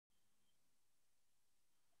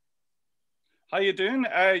How you doing?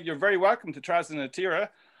 You're very welcome to Tras na Tíre.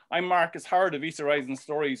 I'm Marcus Howard of Easter Rising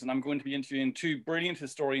Stories, and I'm going to be interviewing two brilliant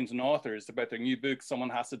historians and authors about their new book, Someone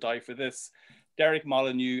Has to Die for This, Derek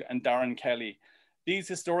Molyneux and Darren Kelly. These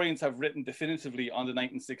historians have written definitively on the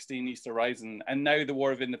 1916 Easter Rising and now the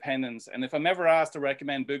War of Independence. And if I'm ever asked to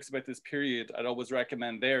recommend books about this period, I'd always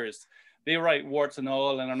recommend theirs. They write warts and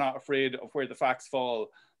all and are not afraid of where the facts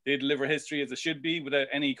fall. They deliver history as it should be without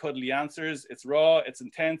any cuddly answers. It's raw, it's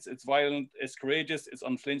intense, it's violent, it's courageous, it's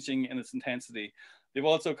unflinching in its intensity. They've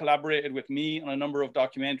also collaborated with me on a number of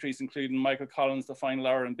documentaries, including Michael Collins' The Final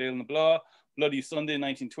Hour and Bale na Blah, Bloody Sunday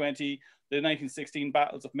 1920, the 1916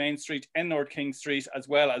 Battles of Main Street and North King Street, as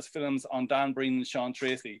well as films on Dan Breen and Sean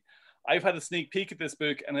Tracy. I've had a sneak peek at this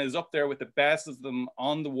book and it is up there with the best of them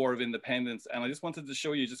on the War of Independence. And I just wanted to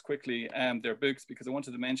show you just quickly their books because I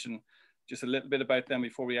wanted to mention just a little bit about them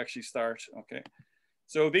before we actually start. Okay.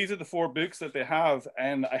 So these are the four books that they have.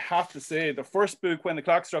 And I have to say the first book, When the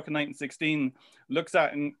Clock Struck in 1916, looks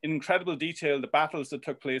at in incredible detail the battles that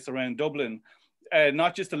took place around Dublin.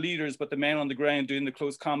 Not just the leaders, but the men on the ground doing the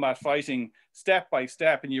close combat fighting step by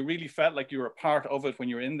step. And you really felt like you were a part of it when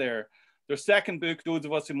you were in there. Their second book, Those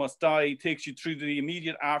of Us Who Must Die, takes you through the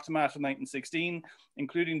immediate aftermath of 1916,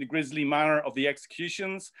 including the grisly manner of the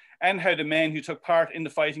executions and how the men who took part in the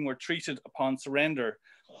fighting were treated upon surrender.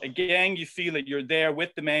 Again, you feel that you're there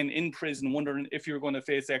with the men in prison, wondering if you're going to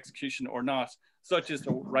face execution or not. Such is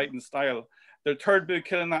the writing style. Their third book,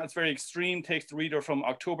 Killing That Is Very Extreme, takes the reader from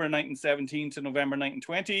October 1917 to November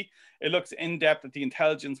 1920. It looks in depth at the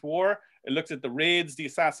intelligence war. It looks at the raids, the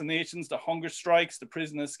assassinations, the hunger strikes, the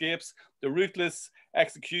prison escapes, the ruthless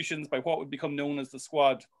executions by what would become known as the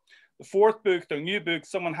Squad. The fourth book, their new book,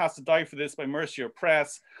 Someone Has to Die for This by Mercier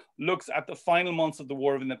Press, looks at the final months of the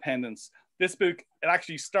War of Independence. This book, it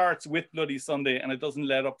actually starts with Bloody Sunday and it doesn't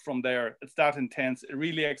let up from there. It's that intense. It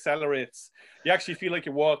really accelerates. You actually feel like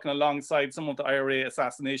you're walking alongside some of the IRA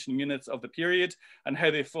assassination units of the period and how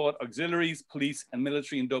they fought auxiliaries, police and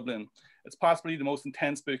military in Dublin. It's possibly the most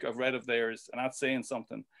intense book I've read of theirs, and that's saying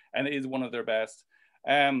something. And it is one of their best.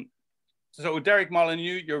 So Derek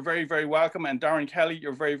Molyneux, you're very, very welcome. And Darren Kelly,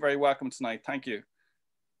 you're very, very welcome tonight. Thank you.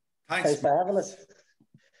 Thanks for having us.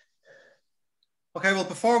 Okay, well,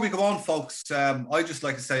 before we go on, folks, I'd just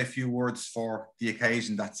like to say a few words for the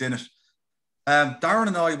occasion that's in it. Darren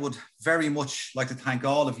and I would very much like to thank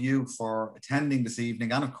all of you for attending this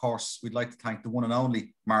evening. And of course, we'd like to thank the one and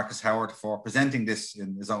only Marcus Howard for presenting this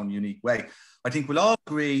in his own unique way. I think we'll all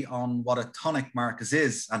agree on what a tonic Marcus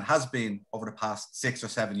is and has been over the past 6 or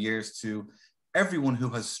 7 years to everyone who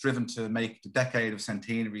has striven to make the decade of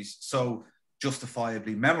centenaries so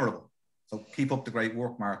justifiably memorable. So keep up the great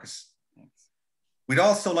work, Marcus. We'd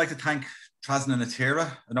also like to thank Tras na Tíre,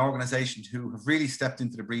 an organisation who have really stepped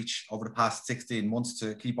into the breach over the past 16 months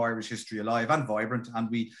to keep Irish history alive and vibrant, and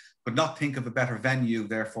we could not think of a better venue,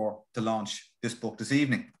 therefore, to launch this book this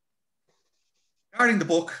evening. Regarding the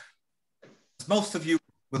book, as most of you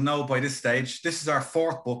will know by this stage, this is our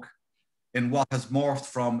fourth book in what has morphed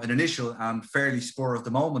from an initial and fairly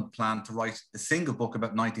spur-of-the-moment plan to write a single book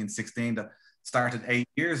about 1916 that started 8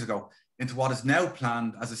 years ago, into what is now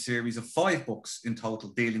planned as a series of 5 books in total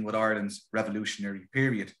dealing with Ireland's revolutionary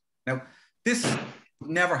period. Now, this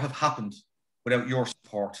would never have happened without your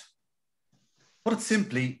support. Put it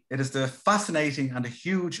simply, it is the fascinating and a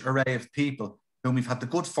huge array of people whom we've had the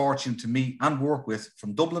good fortune to meet and work with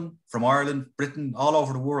from Dublin, from Ireland, Britain, all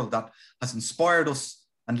over the world that has inspired us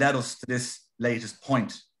and led us to this latest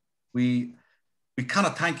point. We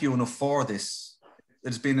cannot thank you enough for this.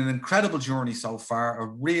 It's been an incredible journey so far, a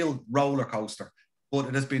real roller coaster, but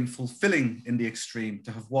it has been fulfilling in the extreme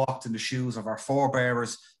to have walked in the shoes of our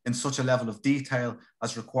forebearers in such a level of detail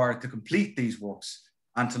as required to complete these works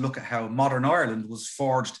and to look at how modern Ireland was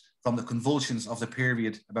forged from the convulsions of the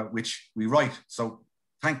period about which we write. So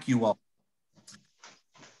thank you all.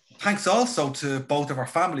 Thanks also to both of our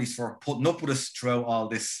families for putting up with us throughout all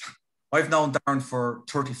this. I've known Darren for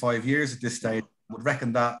 35 years at this stage. Would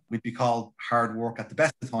reckon that we'd be called hard work at the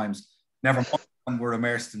best of times. Never mind when we're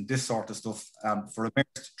immersed in this sort of stuff. For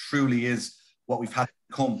immersed truly is what we've had to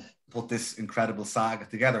become to put this incredible saga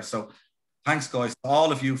together. So thanks, guys, to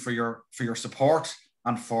all of you for your support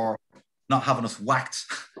and for not having us whacked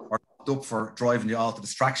or up for driving you all to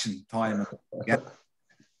distraction time again.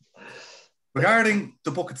 Regarding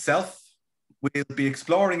the book itself, we'll be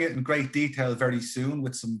exploring it in great detail very soon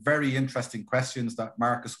with some very interesting questions that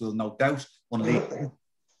Marcus will no doubt unleash.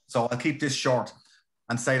 So I'll keep this short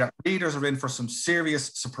and say that readers are in for some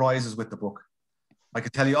serious surprises with the book. I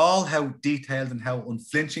can tell you all how detailed and how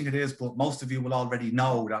unflinching it is, but most of you will already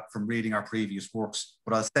know that from reading our previous works.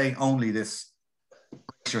 But I'll say only this: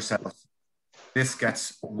 brace yourselves. this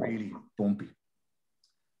gets really bumpy.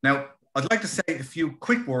 Now, I'd like to say a few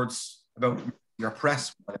quick words about your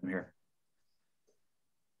press while I'm here.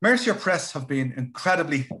 Mercier Press have been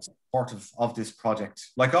incredibly supportive of this project.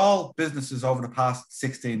 Like all businesses over the past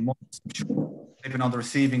 16 months, they've been on the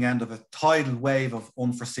receiving end of a tidal wave of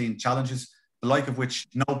unforeseen challenges, the like of which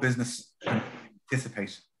no business can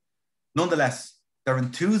anticipate. Nonetheless, their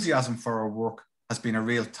enthusiasm for our work has been a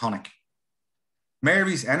real tonic.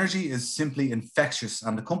 Mary's energy is simply infectious,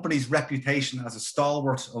 and the company's reputation as a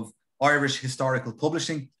stalwart of Irish historical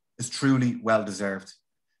publishing is truly well deserved.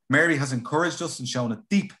 Mary has encouraged us and shown a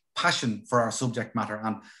deep passion for our subject matter,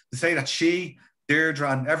 and to say that she,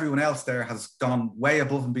 Deirdre, and everyone else there has gone way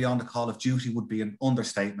above and beyond the call of duty would be an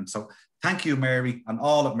understatement. So thank you, Mary, and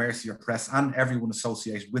all of Mercier Press and everyone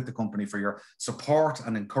associated with the company for your support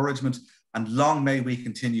and encouragement, and long may we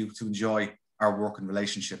continue to enjoy our working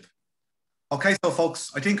relationship. Okay, so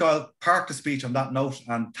folks, I think I'll park the speech on that note,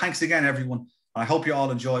 and thanks again, everyone. I hope you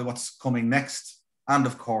all enjoy what's coming next, and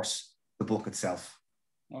of course, the book itself.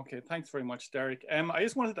 Okay, thanks very much, Derek. I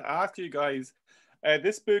just wanted to ask you guys,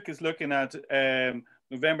 this book is looking at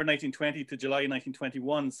November 1920 to July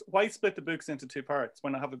 1921. Why split the books into two parts?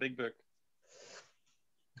 Why not have a big book?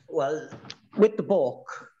 Well, with the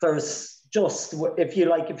book, there's just, if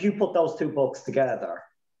you put those two books together,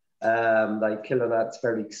 like Killing That's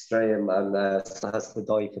very extreme and has to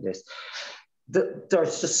die for this.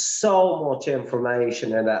 There's just so much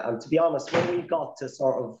information in it. And to be honest, when we got to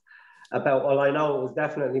sort of about, well, I know it was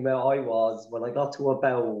definitely where I was, when I got to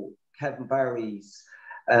about Kevin Barry's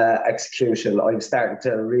execution, I was starting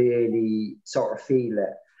to really sort of feel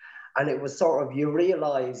it. And it was sort of, you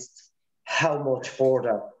realised how much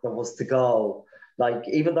further there was to go. Like,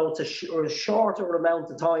 even though it's a shorter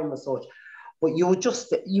amount of time as such, but you would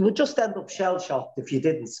just end up shell-shocked if you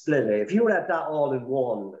didn't split it. If you read that all in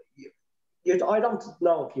one, I don't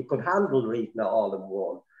know if you could handle reading it all in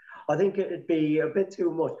one. I think it'd be a bit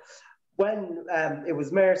too much. When it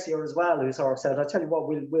was Mercier as well who sort of said, I tell you what,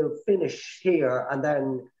 we'll finish here and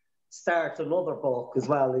then start another book as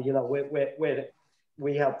well. You know,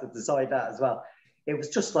 we have to decide that as well. It was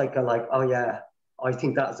just like, oh yeah, I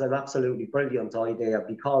think that's an absolutely brilliant idea,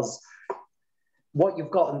 because what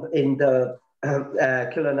you've got in the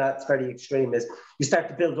Killing That's very extreme is you start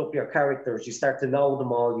to build up your characters, you start to know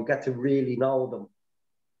them all, you get to really know them.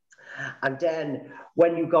 And then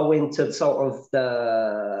when you go into sort of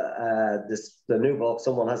the new book,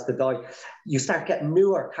 Someone Has to Die, you start getting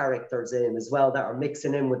newer characters in as well that are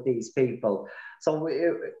mixing in with these people. So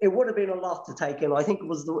it would have been a lot to take in. I think it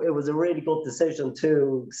was a really good decision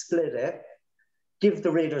to split it, give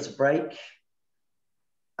the readers a break,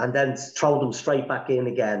 and then throw them straight back in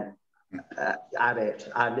again at it.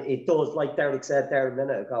 And it does, like Derek said there a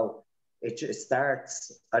minute ago, it just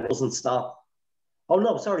starts and it doesn't stop. Oh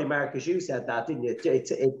no, sorry, Marcus, you said that, didn't you?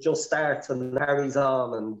 It just starts and carries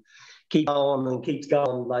on and keeps on and keeps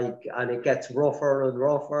going, like, and it gets rougher and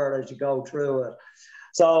rougher as you go through it.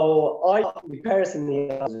 So I personally,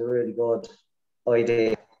 it was a really good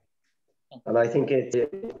idea, and I think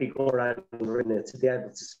it'd be good around it to be able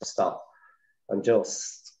to stop and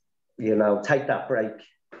just, you know, take that break,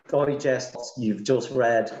 digest what you've just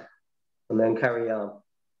read, and then carry on.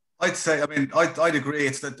 I'd say, I mean, I'd agree.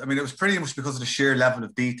 It's that, I mean, it was pretty much because of the sheer level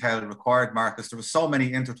of detail required, Marcus. There were so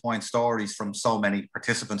many intertwined stories from so many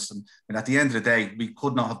participants. And at the end of the day, we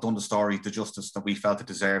could not have done the story the justice that we felt it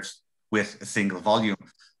deserves with a single volume.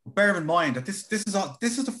 Bear in mind that this is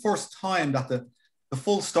the first time that the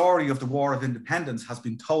full story of the War of Independence has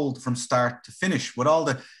been told from start to finish, with all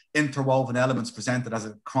the interwoven elements presented as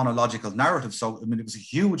a chronological narrative. So, I mean, it was a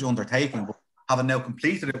huge undertaking, but having now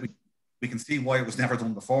completed it, we can see why it was never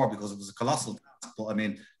done before, because it was a colossal task, but I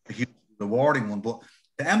mean, a huge rewarding one. But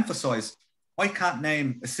to emphasize, I can't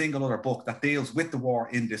name a single other book that deals with the war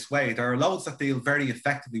in this way. There are loads that deal very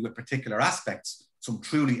effectively with particular aspects, some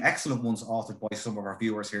truly excellent ones authored by some of our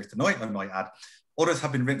viewers here tonight, I might add. Others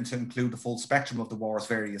have been written to include the full spectrum of the war's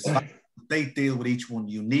various factors. They deal with each one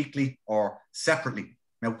uniquely or separately.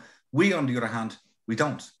 Now, we, on the other hand, we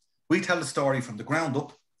don't. We tell the story from the ground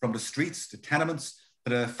up, from the streets to tenements,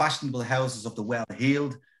 to the fashionable houses of the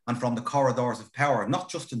well-heeled, and from the corridors of power, not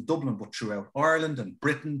just in Dublin, but throughout Ireland and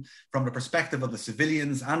Britain, from the perspective of the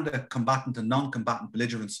civilians and the combatant and non-combatant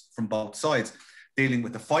belligerents from both sides, dealing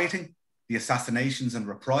with the fighting, the assassinations and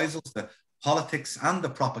reprisals, the politics and the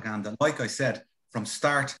propaganda, like I said, from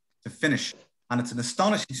start to finish. And it's an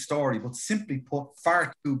astonishing story, but simply put,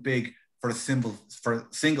 far too big for a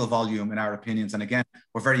single volume, in our opinions. And again,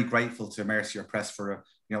 we're very grateful to Mercier Press for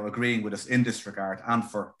agreeing with us in this regard and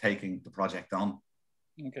for taking the project on.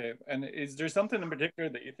 Okay, and is there something in particular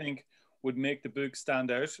that you think would make the book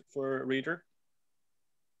stand out for a reader?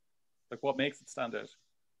 Like, what makes it stand out?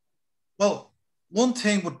 Well, one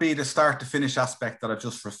thing would be the start to finish aspect that I've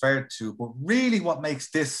just referred to, but really what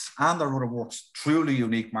makes this and their other works truly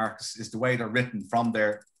unique, Marcus, is the way they're written from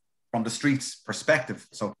the streets perspective,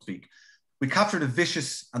 so to speak. We capture the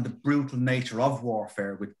vicious and the brutal nature of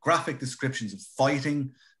warfare with graphic descriptions of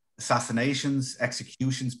fighting, assassinations,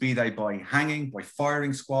 executions, be they by hanging, by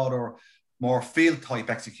firing squad, or more field type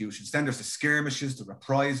executions. Then there's the skirmishes, the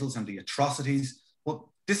reprisals, and the atrocities. But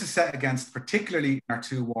this is set against, particularly in our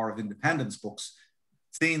two War of Independence books,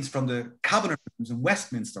 scenes from the cabinet rooms in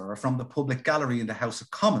Westminster, or from the public gallery in the House of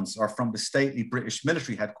Commons, or from the stately British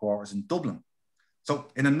military headquarters in Dublin. So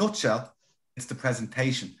in a nutshell, it's the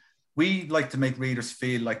presentation. We like to make readers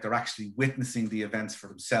feel like they're actually witnessing the events for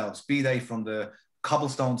themselves, be they from the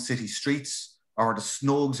cobblestone city streets or the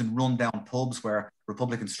snugs and rundown pubs where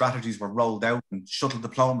Republican strategies were rolled out and shuttle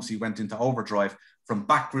diplomacy went into overdrive, from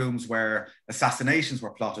back rooms where assassinations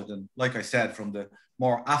were plotted, and like I said, from the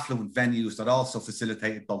more affluent venues that also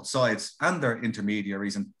facilitated both sides and their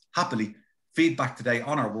intermediaries. And happily, feedback today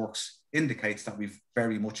on our works indicates that we've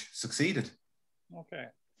very much succeeded. Okay.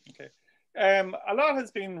 A lot has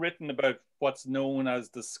been written about what's known as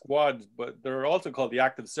the squad, but they're also called the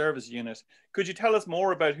active service unit. Could you tell us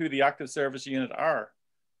more about who the active service unit are?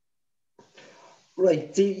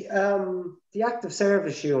 Right, the active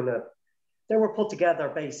service unit, they were put together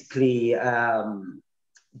basically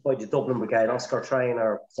by the Dublin Brigade. Oscar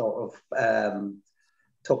Traynor sort of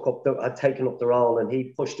had taken up the role, and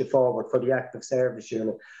he pushed it forward for the active service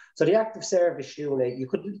unit. So the active service unit, you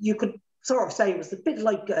could sort of say it was a bit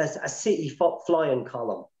like a city flying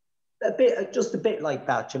column, just a bit like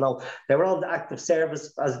that, you know. They were on the active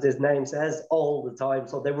service, as this name says, all the time.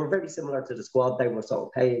 So they were very similar to the squad. They were sort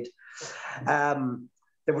of paid.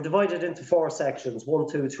 They were divided into 4 sections,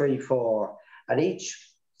 1, 2, 3, 4, and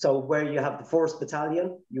each. So where you have the 1st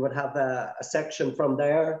Battalion, you would have a section from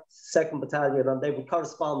there, 2nd Battalion, and they would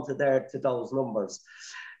correspond to those numbers.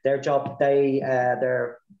 Their job,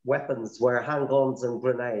 their weapons were handguns and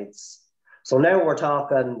grenades. So now we're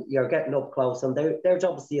talking, you're getting up close, and their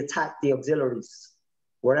job is to attack the auxiliaries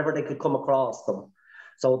wherever they could come across them.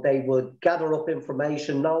 So they would gather up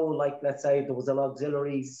information, know, like, let's say there was an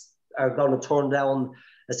auxiliaries are going to turn down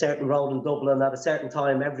a certain road in Dublin at a certain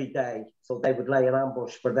time every day. So they would lay an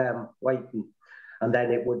ambush for them waiting. And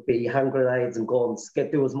then it would be hand grenades and guns,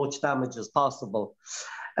 do as much damage as possible.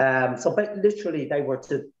 So but literally they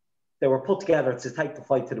were put together to take the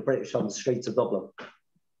fight to the British on the streets of Dublin.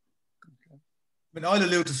 I mean, I'll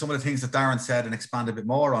allude to some of the things that Darren said and expand a bit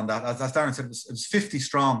more on that. As Darren said, it was 50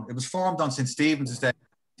 strong. It was formed on St. Stephen's Day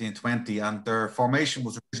in 1920, and their formation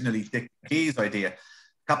was originally Dick Key's idea.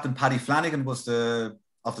 Captain Paddy Flanagan was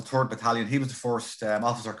of the 3rd Battalion. He was the first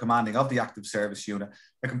officer commanding of the active service unit.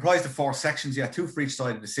 It comprised of 4 sections, 2 for each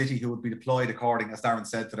side of the city, who would be deployed according, as Darren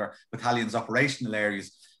said, to their battalion's operational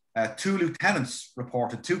areas. 2 lieutenants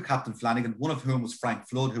reported to Captain Flanagan, one of whom was Frank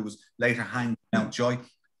Flood, who was later hanged in Mountjoy.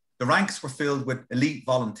 The ranks were filled with elite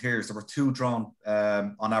volunteers. There were 2 drawn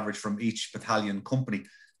on average from each battalion company.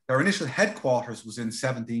 Their initial headquarters was in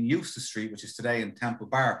 17 Eustace Street, which is today in Temple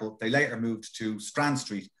Bar, but they later moved to Strand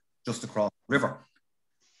Street, just across the river.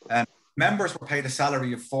 Members were paid a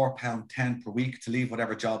salary of £4.10 per week to leave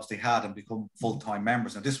whatever jobs they had and become full-time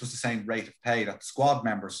members. Now, this was the same rate of pay that squad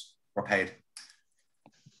members were paid.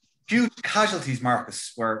 Huge casualties,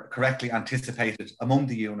 Marcus, were correctly anticipated among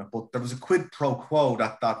the unit, but there was a quid pro quo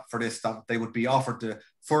that they would be offered the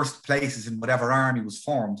first places in whatever army was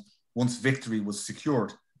formed once victory was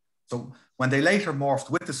secured. So when they later morphed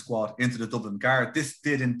with the squad into the Dublin Guard, this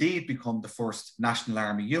did indeed become the first National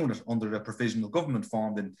Army unit under the provisional government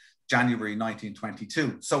formed in January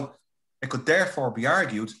 1922. So it could therefore be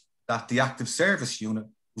argued that the active service unit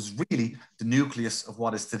was really the nucleus of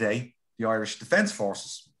what is today the Irish Defence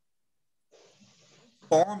Forces.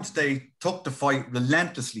 Formed, they took the fight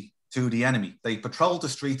relentlessly to the enemy. They patrolled the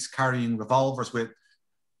streets carrying revolvers with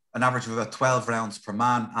an average of about 12 rounds per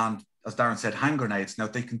man, and, as Darren said, hand grenades. Now,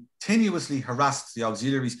 they continuously harassed the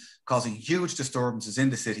auxiliaries, causing huge disturbances in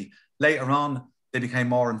the city. Later on, they became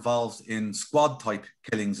more involved in squad-type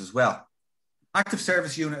killings as well. Active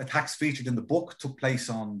service unit attacks featured in the book took place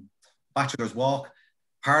on Bachelor's Walk,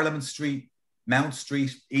 Parliament Street, Mount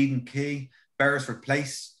Street, Eden Quay, Beresford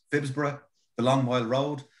Place, Phibsborough, the Long Mile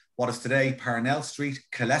Road, what is today Parnell Street,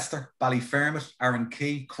 Killester, Ballyfermot, Arran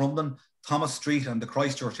Quay, Crumlin, Thomas Street, and the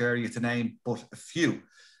Christchurch area, to name but a few.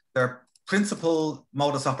 Their principal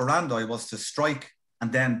modus operandi was to strike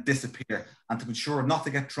and then disappear, and to ensure not to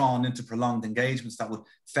get drawn into prolonged engagements that would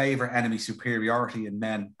favour enemy superiority in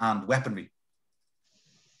men and weaponry.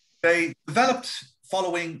 They developed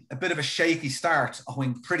following a bit of a shaky start,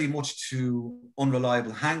 owing pretty much to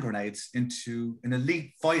unreliable hand grenades, into an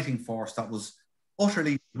elite fighting force that was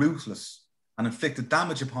utterly ruthless and inflicted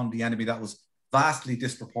damage upon the enemy that was vastly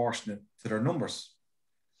disproportionate to their numbers.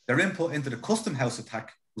 Their input into the custom house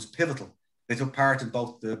attack was pivotal. They took part in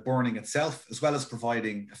both the burning itself as well as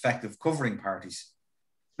providing effective covering parties.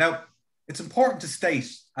 Now, it's important to state,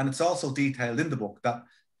 and it's also detailed in the book, that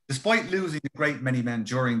despite losing a great many men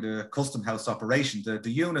during the custom house operation, the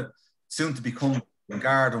unit soon to become the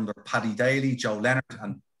guard under Paddy Daly, Joe Leonard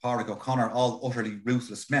and Pádraig O'Connor, all utterly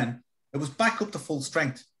ruthless men, it was back up to full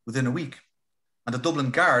strength within a week. And the Dublin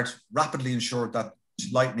Guard rapidly ensured that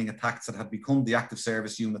lightning attacks that had become the active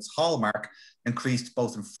service unit's hallmark increased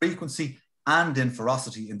both in frequency and in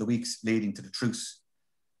ferocity in the weeks leading to the truce.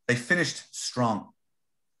 They finished strong.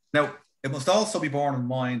 Now, it must also be borne in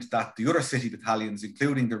mind that the other city battalions,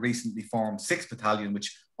 including the recently formed 6th Battalion,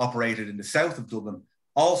 which operated in the south of Dublin,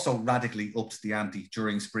 also radically upped the ante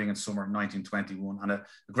during spring and summer 1921, and a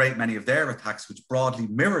great many of their attacks, which broadly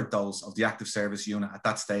mirrored those of the active service unit at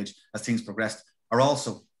that stage as things progressed, are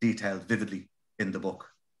also detailed vividly in the book.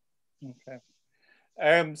 Okay.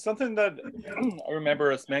 Something that I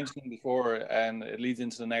remember us mentioning before, and it leads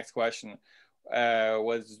into the next question,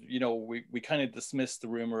 was, you know, we kind of dismissed the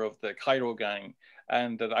rumor of the Cairo gang,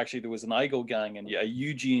 and that actually there was an Igo gang and a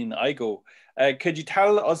Eugene Igo. Could you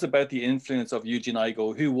tell us about the influence of Eugene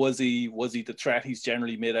Igo? Who was he? Was he the threat he's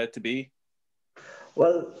generally made out to be?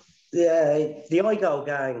 Well, yeah, the Igo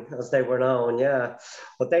gang, as they were known, yeah.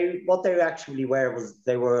 But what they actually were was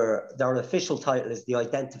their official title is the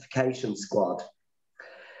Identification Squad.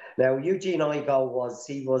 Now, Eugene Igo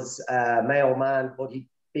was a mailman, but he'd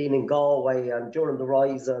been in Galway, and during the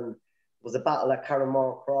Rising was a battle at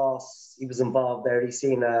Carramore Cross. He was involved there. He'd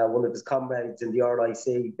seen one of his comrades in the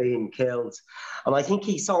RIC being killed. And I think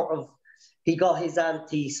he got his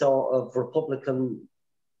sort of Republican.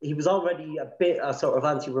 He was already a sort of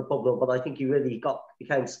anti-Republican, but I think he really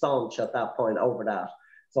became staunch at that point over that.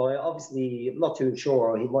 So obviously, I'm not too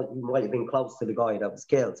sure. He might have been close to the guy that was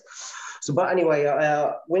killed. So, but anyway,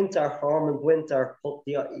 Armand Winter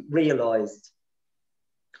realised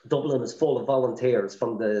Dublin is full of volunteers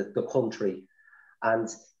from the country, and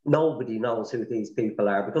nobody knows who these people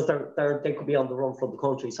are because they could be on the run from the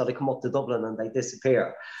country, so they come up to Dublin and they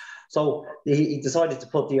disappear. So he decided to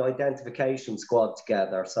put the Identification Squad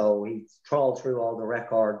together. So he trawled through all the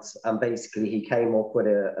records, and basically he came up with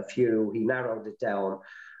a few. He narrowed it down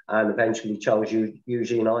and eventually chose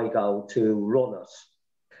Eugene Igo to run it.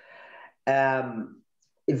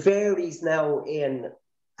 It varies now in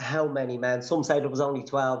how many men. Some say there was only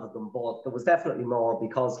 12 of them, but there was definitely more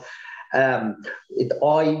because I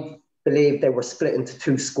believe they were split into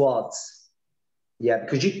 2 squads. Yeah,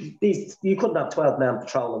 because you couldn't have 12 men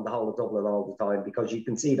patrolling the whole of Dublin all the time, because you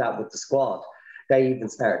can see that with the squad. They even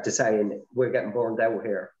started to say, we're getting burned out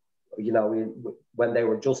here. You know, when they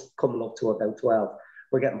were just coming up to about 12,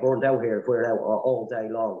 we're getting burned out here if we're out all day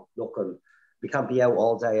long looking. We can't be out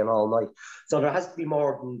all day and all night. So there has to be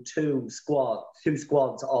more than two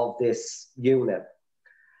squads of this unit.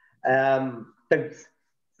 They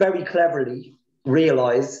very cleverly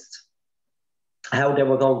realised how they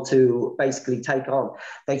were going to basically take on.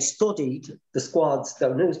 They studied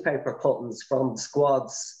the newspaper cuttings from the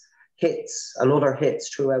squad's hits and other hits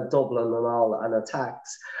throughout Dublin and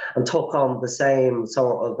attacks, and took on the same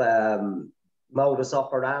sort of modus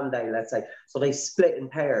operandi, let's say. So they split in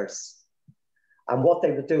pairs. And what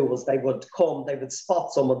they would do was they would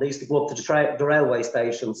spot someone. They used to go up to the railway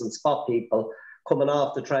stations and spot people coming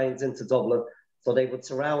off the trains into Dublin. So they would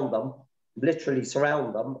literally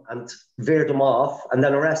surround them and veer them off and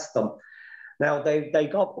then arrest them. Now, they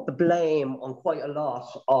got the blame on quite a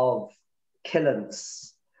lot of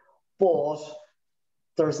killings, but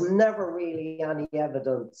there's never really any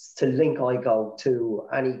evidence to link Igo to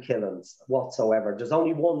any killings whatsoever. There's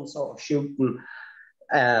only one sort of shooting,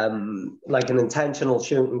 like an intentional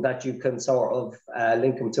shooting that you can sort of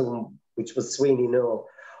link him to, which was Sweeney Newell.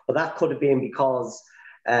 But that could have been because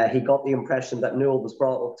he got the impression that Newell was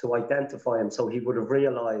brought up to identify him, so he would have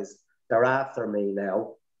realised they're after me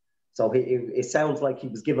now. So it sounds like he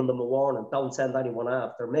was giving them a warning, don't send anyone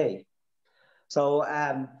after me. So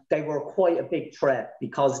they were quite a big threat,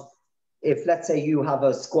 because if, let's say, you have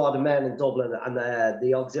a squad of men in Dublin and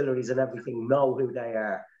the auxiliaries and everything know who they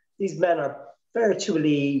are, these men are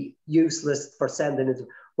virtually useless for sending it.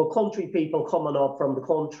 But country people coming up from the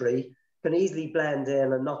country can easily blend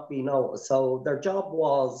in and not be noticed. So their job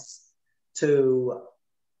was to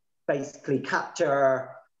basically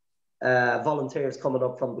capture volunteers coming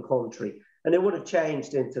up from the country. And it would have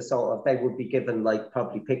changed into sort of, they would be given like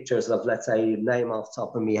probably pictures of, let's say, name off the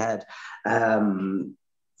top of my head.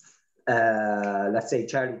 Let's say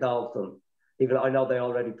Charlie Dalton. Even I know they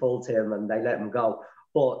already pulled him and they let him go.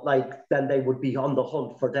 But like, then they would be on the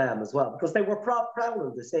hunt for them as well, because they were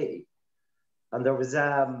prowling the city. And there was,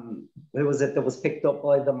 who was it that was picked up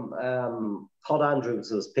by them? Todd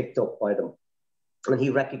Andrews was picked up by them. And he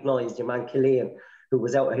recognised your man Killian, who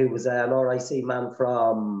was an RIC man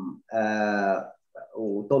from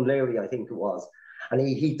Dunleary, I think it was. And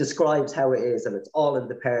he describes how it is, and it's all in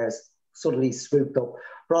the pairs, suddenly swooped up,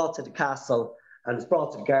 brought to the castle, and it's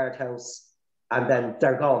brought to the guardhouse, and then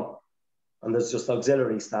they're gone. And there's just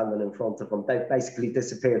auxiliaries standing in front of them. They basically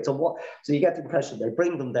disappeared. So you get the impression they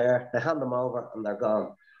bring them there, they hand them over, and they're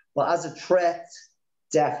gone. But as a threat,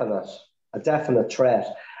 a definite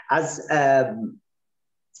threat. As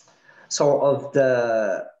sort of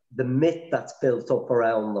the myth that's built up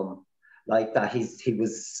around them, like that he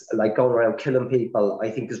was like going around killing people, I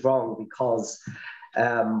think is wrong, because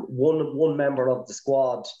one member of the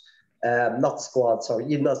squad, not the squad, sorry,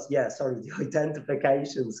 the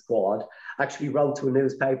identification squad, actually wrote to a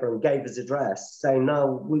newspaper and gave his address, saying,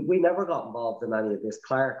 no, we never got involved in any of this.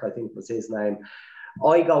 Clark, I think was his name.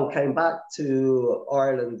 Igo came back to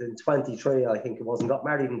Ireland in 23, I think it was, and got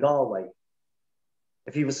married in Galway.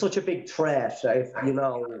 If he was such a big threat,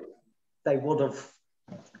 they would have,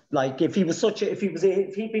 like, if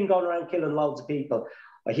he'd been going around killing loads of people,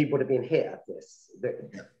 he would have been hit at this.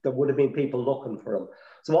 There would have been people looking for him.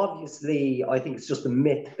 So obviously, I think it's just a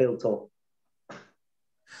myth built up.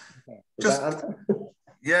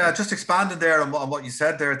 Just expanding there on what you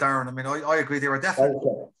said there, Darren. I mean, I agree. They were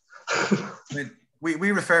definitely. Okay. I mean,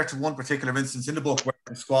 we refer to one particular instance in the book where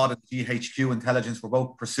the squad and GHQ intelligence were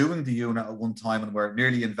both pursuing the unit at one time and were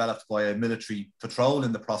nearly enveloped by a military patrol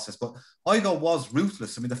in the process. But Igo was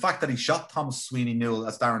ruthless. I mean, the fact that he shot Thomas Sweeney Newell,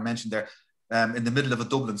 as Darren mentioned there, in the middle of a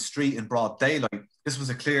Dublin street in broad daylight, this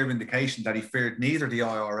was a clear indication that he feared neither the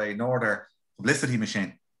IRA nor their publicity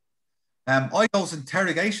machine. Igo's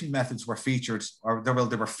interrogation methods were featured, or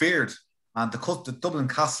they were feared, and the Dublin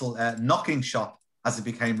Castle knocking shop, as it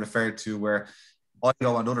became referred to, where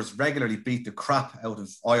Igo and others regularly beat the crap out of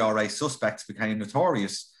IRA suspects, became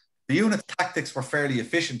notorious. The unit's tactics were fairly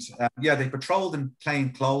efficient. They patrolled in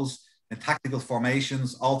plain clothes, in tactical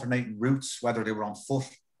formations, alternating routes, whether they were on foot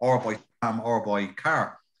or by tram or by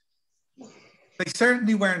car. They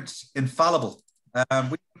certainly weren't infallible.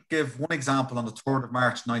 We give one example on the 3rd of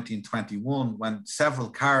March 1921, when several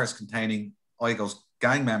cars containing Igo's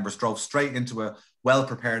gang members drove straight into a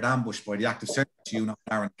well-prepared ambush by the active service unit on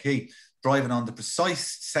Darren Quay, driving on the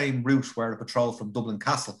precise same route where a patrol from Dublin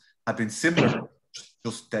Castle had been similar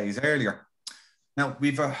just days earlier. Now,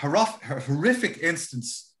 we've a horrific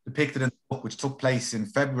instance depicted in the book, which took place in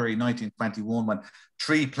February 1921, when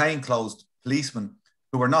 3 plainclothes policemen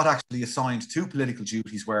who were not actually assigned to political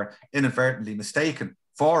duties were inadvertently mistaken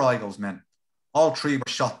for Igo's men. All 3 were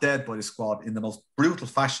shot dead by the squad in the most brutal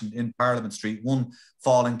fashion in Parliament Street, one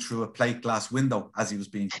falling through a plate glass window as he was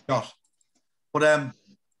being shot. But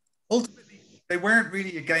ultimately, they weren't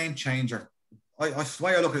really a game changer. The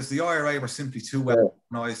way I look at it is the IRA were simply too well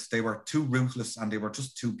organised, they were too ruthless, and they were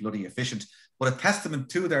just too bloody efficient. But a testament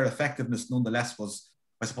to their effectiveness nonetheless was,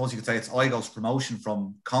 I suppose you could say, it's Igo's promotion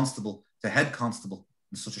from constable to head constable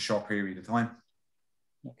in such a short period of time.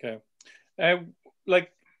 Okay.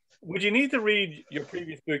 Would you need to read your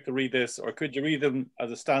previous book to read this, or could you read them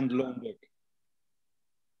as a standalone book?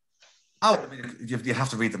 Oh, I mean, you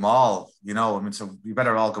have to read them all, you know. I mean, so you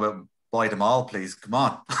better all go out and buy them all, please. Come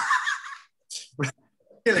on.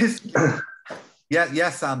 Yes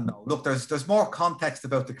and no. Look, there's more context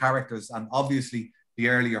about the characters, and obviously the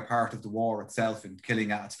earlier part of the war itself and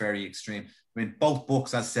killing at its very extreme. I mean, both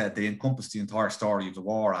books, as said, they encompass the entire story of the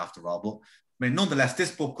war after all. But I mean, nonetheless,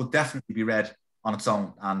 this book could definitely be read on its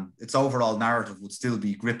own, and its overall narrative would still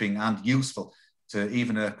be gripping and useful to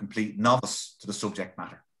even a complete novice to the subject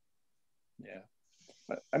matter. Yeah.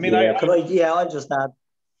 I mean, I'll just add.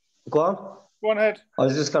 Go on. Go on ahead. I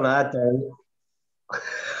was just going to add there.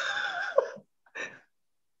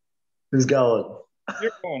 Who's going?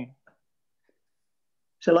 You're going.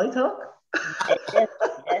 Shall I talk? Yeah,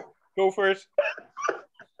 go for it.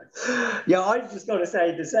 Yeah, I was just going to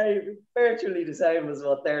say the same, virtually the same as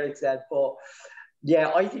what Derek said. But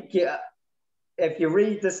yeah, I think if you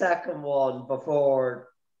read the second one before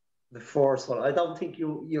the first one, I don't think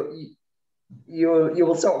you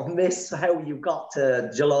will sort of miss how you got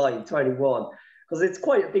to July 21, because it's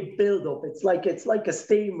quite a big build up. It's like a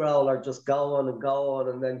steamroller just going and going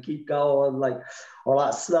and then keep going, or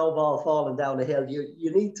that snowball falling down the hill.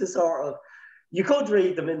 You need to sort of you could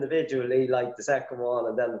read them individually, like the second one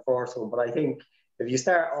and then the first one. But I think if you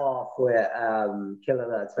start off with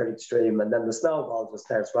Killing It, it's very extreme, and then the snowball just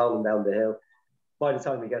starts rolling down the hill. By the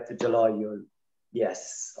time you get to July, you'll,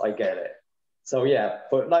 yes, I get it. So yeah,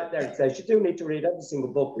 but like Derek says, you do need to read every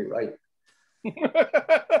single book we write.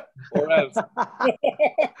 Or else.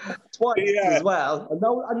 Twice as well. And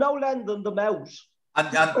no lending them out. And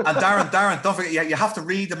Darren, don't forget, you have to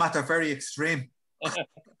read them at their very extreme.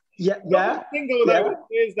 Yeah. The thing though that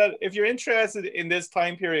is that if you're interested in this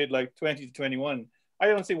time period, like 20 to 21, I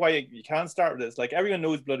don't see why you can't start with this. Like, everyone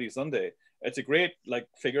knows Bloody Sunday. It's a great like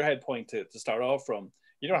figurehead point to start off from.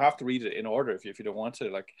 You don't have to read it in order if you don't want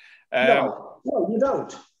to. Like, no, you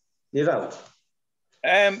don't. You don't.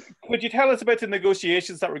 Could you tell us about the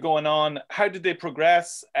negotiations that were going on? How did they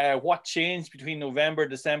progress? What changed between November,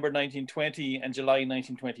 December 1920 and July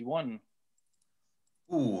 1921?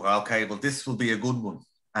 Ooh, okay. Well, this will be a good one.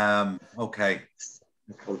 Okay.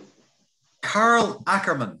 Karl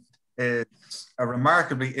Ackermann is a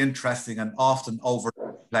remarkably interesting and often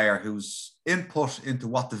overlooked player whose input into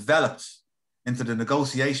what developed into the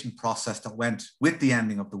negotiation process that went with the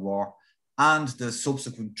ending of the war and the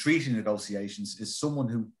subsequent treaty negotiations is someone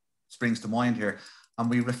who springs to mind here. And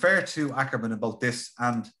we refer to Ackermann about this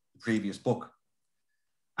and the previous book.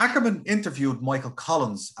 Ackermann interviewed Michael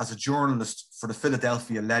Collins as a journalist for the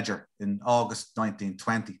Philadelphia Ledger in August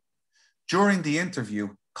 1920. During the interview,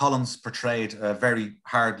 Collins portrayed a very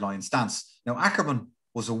hardline stance. Now, Ackermann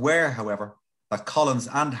was aware, however, that Collins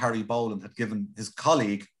and Harry Boland had given his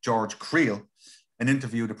colleague, George Creel, an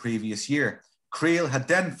interview the previous year. Creel had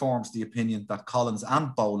then formed the opinion that Collins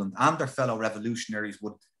and Boland and their fellow revolutionaries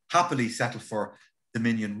would happily settle for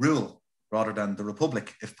Dominion rule rather than the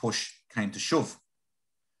Republic if push came to shove.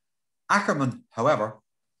 Ackermann, however,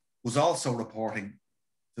 was also reporting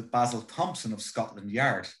to Basil Thompson of Scotland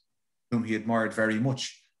Yard, whom he admired very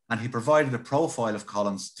much, and he provided a profile of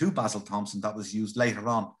Collins to Basil Thompson that was used later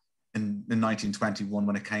on in 1921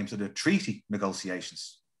 when it came to the treaty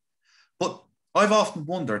negotiations. But I've often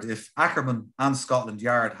wondered if Ackermann and Scotland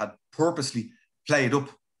Yard had purposely played up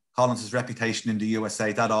Collins's reputation in the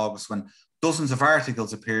USA that August when dozens of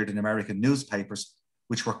articles appeared in American newspapers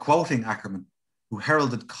which were quoting Ackermann, who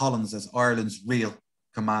heralded Collins as Ireland's real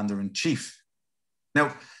commander-in-chief.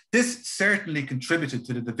 Now, this certainly contributed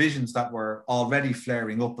to the divisions that were already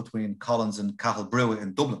flaring up between Collins and Cathal Brugha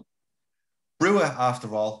in Dublin. Brugha,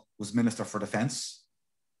 after all, was Minister for Defence,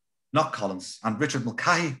 not Collins, and Richard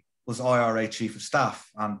Mulcahy was IRA Chief of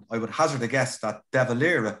Staff. And I would hazard a guess that De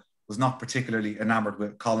Valera was not particularly enamoured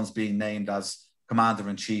with Collins being named as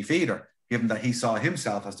Commander-in-Chief either, given that he saw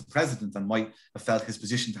himself as the president and might have felt his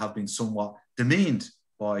position to have been somewhat demeaned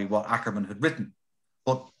by what Ackermann had written.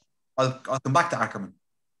 But I'll come back to Ackermann.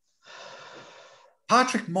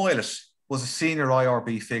 Patrick Moylett was a senior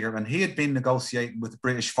IRB figure and he had been negotiating with the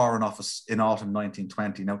British Foreign Office in autumn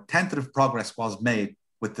 1920. Now, tentative progress was made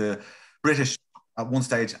with the British at one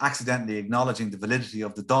stage accidentally acknowledging the validity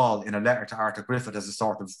of the Dáil in a letter to Arthur Griffith as a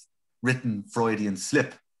sort of written Freudian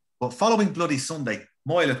slip. But following Bloody Sunday,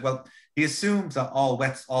 Moylett, well, he assumed that all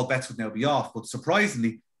bets would now be off, but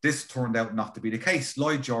surprisingly, this turned out not to be the case.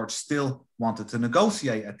 Lloyd George still wanted to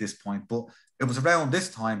negotiate at this point, but it was around this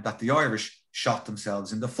time that the Irish shot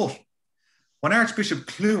themselves in the foot. When Archbishop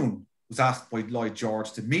Clune was asked by Lloyd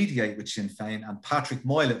George to mediate with Sinn Féin and Patrick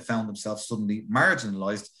Moylett found himself suddenly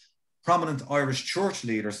marginalised, prominent Irish church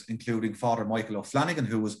leaders, including Father Michael O'Flanagan,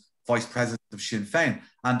 who was Vice President of Sinn Féin,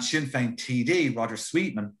 and Sinn Féin TD, Roger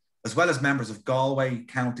Sweetman, as well as members of Galway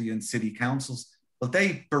County and City Councils, well,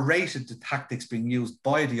 they berated the tactics being used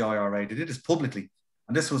by the IRA. They did this publicly,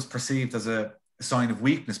 and this was perceived as a sign of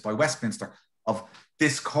weakness by Westminster, of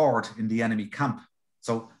discord in the enemy camp.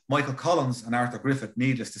 So Michael Collins and Arthur Griffith,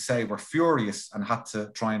 needless to say, were furious and had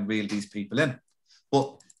to try and reel these people in.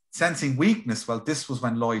 But sensing weakness, well, this was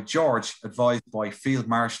when Lloyd George, advised by Field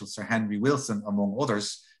Marshal Sir Henry Wilson, among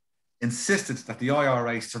others, insisted that the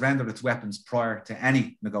IRA surrender its weapons prior to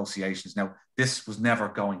any negotiations. Now, this was never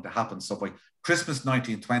going to happen. So by Christmas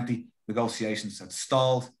 1920, negotiations had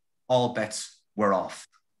stalled, all bets were off.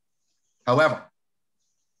 However,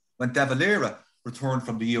 when De Valera returned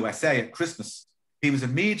from the USA at Christmas, he was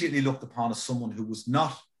immediately looked upon as someone who was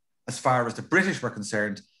not, as far as the British were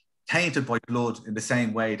concerned, tainted by blood in the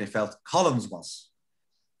same way they felt Collins was.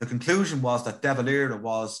 The conclusion was that De Valera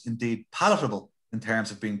was indeed palatable in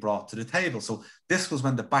terms of being brought to the table. So this was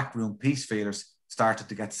when the backroom peace feelers started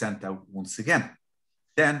to get sent out once again.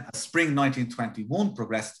 Then, as spring 1921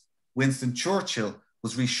 progressed, Winston Churchill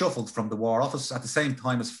was reshuffled from the War Office at the same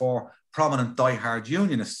time as four prominent die-hard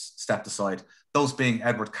unionists stepped aside, those being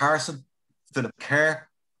Edward Carson, Philip Kerr,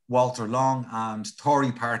 Walter Long and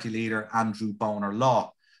Tory party leader Andrew Bonar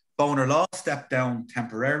Law. Bonar Law stepped down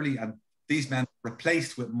temporarily, and these men were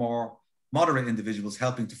replaced with more moderate individuals,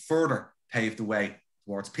 helping to further pave the way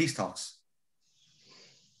towards peace talks.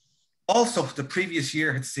 Also, the previous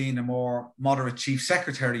year had seen a more moderate chief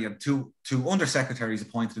secretary and two undersecretaries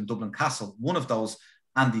appointed in Dublin Castle. One of those,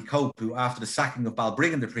 Andy Cope, who after the sacking of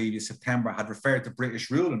Balbriggan the previous September had referred to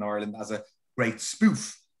British rule in Ireland as a great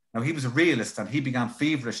spoof. Now, he was a realist and he began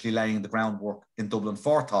feverishly laying the groundwork in Dublin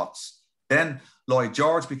for talks. Then Lloyd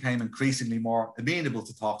George became increasingly more amenable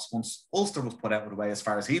to talks once Ulster was put out of the way as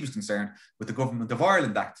far as he was concerned, with the Government of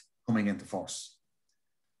Ireland Act coming into force.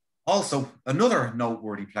 Also, another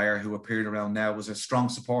noteworthy player who appeared around now was a strong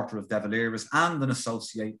supporter of De Valera's and an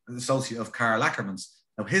associate of Karl Ackermann's.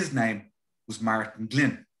 Now, his name was Martin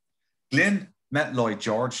Glynn. Glynn met Lloyd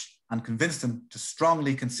George and convinced him to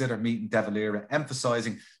strongly consider meeting De Valera,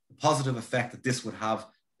 emphasising the positive effect that this would have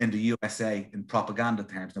in the USA in propaganda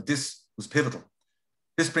terms. Now, this was pivotal.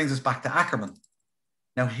 This brings us back to Ackermann.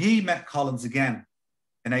 Now, he met Collins again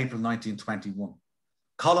in April 1921.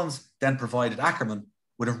 Collins then provided Ackermann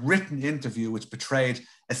with a written interview which betrayed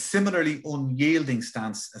a similarly unyielding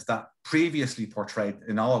stance as that previously portrayed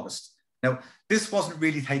in August. Now, this wasn't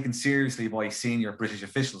really taken seriously by senior British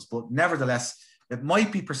officials, but nevertheless, it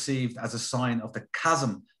might be perceived as a sign of the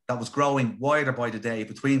chasm that was growing wider by the day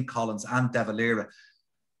between Collins and De Valera,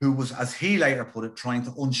 who was, as he later put it, trying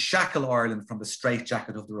to unshackle Ireland from the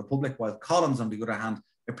straitjacket of the Republic, while Collins, on the other hand,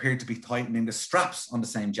 appeared to be tightening the straps on the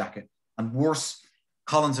same jacket. And worse,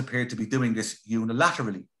 Collins appeared to be doing this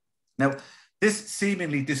unilaterally. Now, this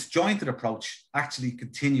seemingly disjointed approach actually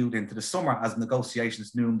continued into the summer as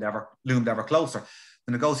negotiations loomed ever closer.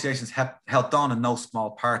 The negotiations helped on in no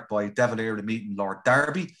small part by De Valera meeting Lord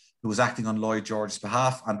Derby, who was acting on Lloyd George's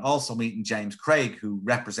behalf, and also meeting James Craig, who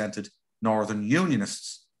represented Northern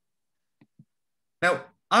Unionists. Now,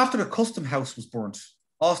 after the Custom House was burnt,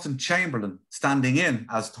 Austin Chamberlain, standing in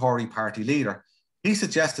as Tory party leader, he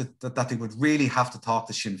suggested that they would really have to talk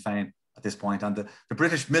to Sinn Féin at this point, and the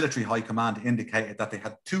British military high command indicated that they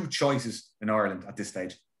had two choices in Ireland at this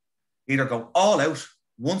stage: either go all out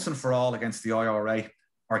once and for all against the IRA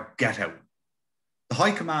or get out. The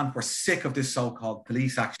high command were sick of this so-called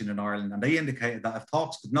police action in Ireland, and they indicated that if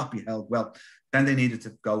talks could not be held, well, then they needed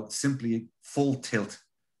to go simply full tilt,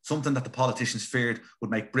 something that the politicians feared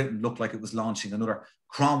would make Britain look like it was launching another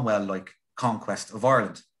Cromwell-like conquest of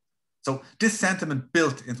Ireland. So this sentiment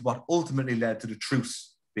built into what ultimately led to the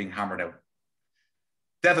truce being hammered out.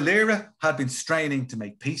 De Valera had been straining to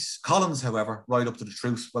make peace. Collins, however, right up to the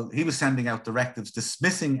truce, well, he was sending out directives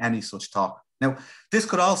dismissing any such talk. Now, this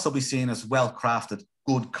could also be seen as well-crafted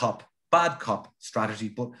good cop, bad cop strategy,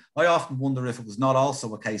 but I often wonder if it was not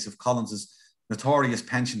also a case of Collins's notorious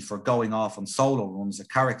penchant for going off on solo runs, a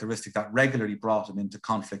characteristic that regularly brought him into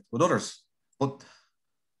conflict with others. But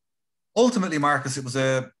ultimately, Marcus, it was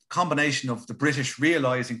a combination of the British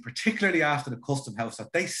realising, particularly after the Custom House,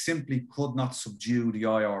 that they simply could not subdue the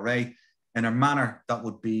IRA in a manner that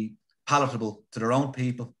would be palatable to their own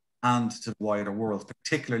people and to the wider world,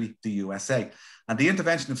 particularly the USA. And the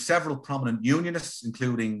intervention of several prominent unionists,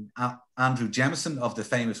 including Andrew Jemison of the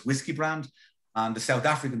famous whiskey brand and the South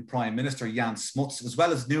African Prime Minister Jan Smuts, as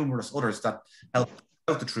well as numerous others that helped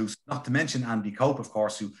out the truce, not to mention Andy Cope, of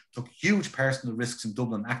course, who took huge personal risks in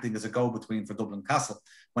Dublin, acting as a go-between for Dublin Castle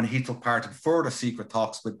when he took part in further secret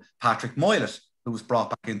talks with Patrick Moylett, who was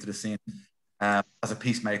brought back into the scene as a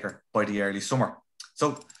peacemaker by the early summer.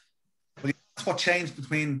 So that's what changed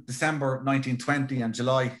between December 1920 and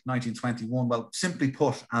July 1921. Well, simply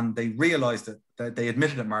put, and they realised that they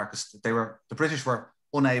admitted it, Marcus, that the British were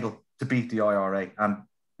unable to beat the IRA, and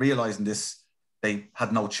realising this, they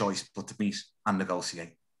had no choice but to meet and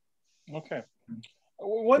negotiate. Okay.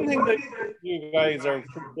 One thing that you guys are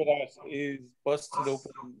pretty good at is busted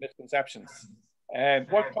open misconceptions.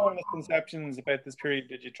 What kind of misconceptions about this period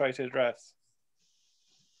did you try to address?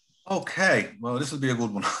 Okay, well, this will be a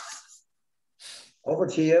good one. Over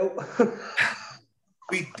to you.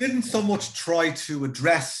 We didn't so much try to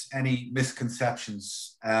address any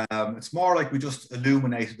misconceptions. It's more like we just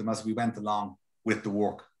illuminated them as we went along with the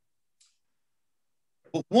work.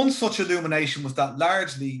 But one such illumination was that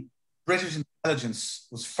largely British intelligence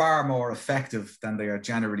was far more effective than they are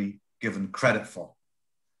generally given credit for.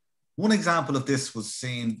 One example of this was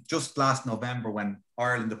seen just last November when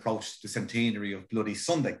Ireland approached the centenary of Bloody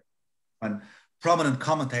Sunday, when prominent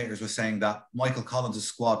commentators were saying that Michael Collins'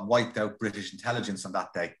 squad wiped out British intelligence on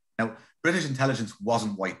that day. Now, British intelligence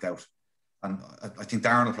wasn't wiped out, and I think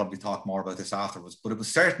Darren will probably talk more about this afterwards, but it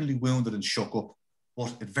was certainly wounded and shook up,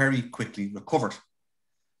 but it very quickly recovered.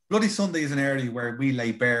 Bloody Sunday is an area where we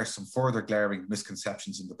lay bare some further glaring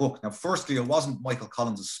misconceptions in the book. Now, firstly, it wasn't Michael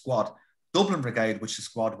Collins' squad. Dublin Brigade, which the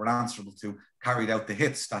squad were answerable to, carried out the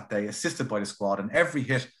hits that day, assisted by the squad, and every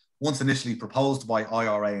hit, once initially proposed by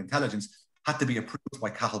IRA intelligence, had to be approved by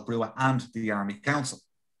Cathal Brugha and the Army Council.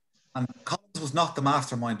 And Collins was not the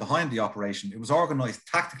mastermind behind the operation. It was organised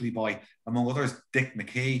tactically by, among others, Dick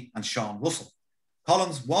McKee and Sean Russell.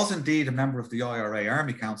 Collins was indeed a member of the IRA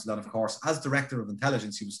Army Council, and of course, as Director of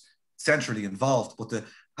Intelligence, he was centrally involved, but the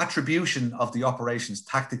attribution of the operation's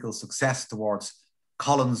tactical success towards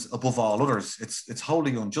Collins above all others, it's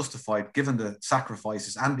wholly unjustified given the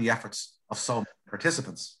sacrifices and the efforts of some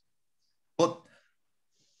participants. But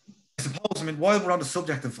I suppose, I mean, while we're on the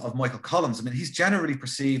subject of Michael Collins, I mean, he's generally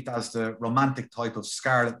perceived as the romantic type of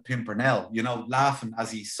Scarlet Pimpernel, you know, laughing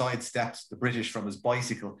as he sidesteps the British from his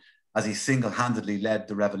bicycle as he single-handedly led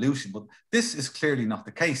the revolution. But this is clearly not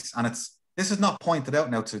the case. And this is not pointed out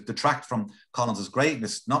now to detract from Collins's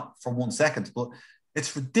greatness, not for 1 second, but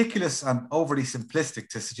it's ridiculous and overly simplistic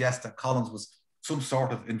to suggest that Collins was some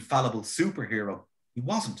sort of infallible superhero. He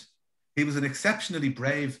wasn't. He was an exceptionally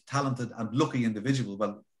brave, talented, and lucky individual.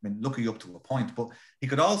 Well, I mean, lucky up to a point, but he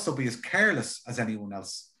could also be as careless as anyone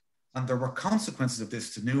else. And there were consequences of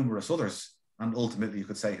this to numerous others, and ultimately you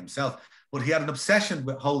could say himself. But he had an obsession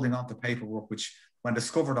with holding on to paperwork, which, when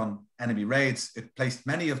discovered on enemy raids, it placed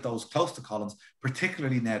many of those close to Collins,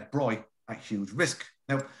 particularly Ned Broy, at huge risk.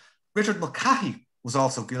 Now, Richard Mulcahy was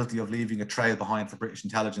also guilty of leaving a trail behind for British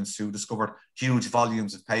intelligence, who discovered huge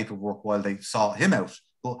volumes of paperwork while they sought him out.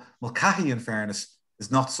 But Mulcahy, in fairness,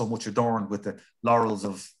 is not so much adorned with the laurels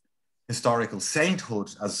of historical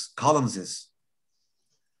sainthood as Collins is.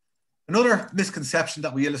 Another misconception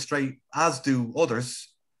that we illustrate, as do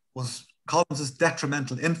others, was Collins's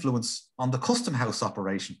detrimental influence on the Custom House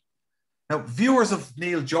operation. Now, viewers of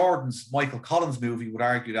Neil Jordan's Michael Collins movie would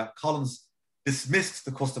argue that Collins dismissed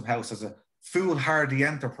the Custom House as a foolhardy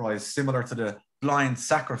enterprise similar to the blind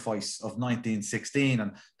sacrifice of 1916,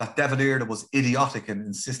 and that De Valera was idiotic in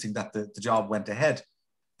insisting that the job went ahead.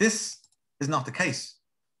 This is not the case.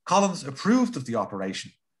 Collins approved of the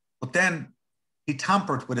operation, but then he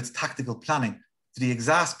tampered with its tactical planning to the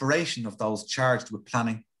exasperation of those charged with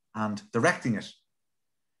planning and directing it.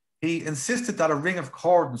 He insisted that a ring of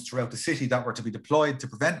cordons throughout the city that were to be deployed to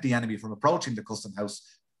prevent the enemy from approaching the Custom House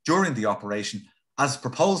during the operation, as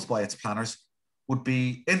proposed by its planners, would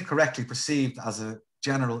be incorrectly perceived as a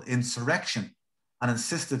general insurrection, and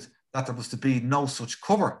insisted that there was to be no such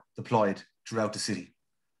cover deployed throughout the city.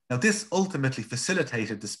 Now, this ultimately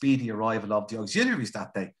facilitated the speedy arrival of the auxiliaries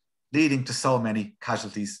that day, leading to so many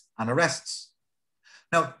casualties and arrests.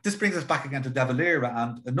 Now, this brings us back again to De Valera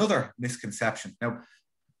and another misconception. Now,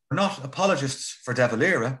 we're not apologists for De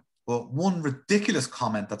Valera, but one ridiculous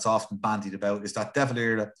comment that's often bandied about is that De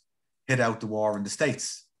Valera hid out the war in the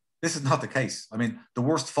States. This is not the case. I mean, the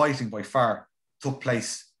worst fighting by far took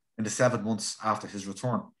place in the 7 months after his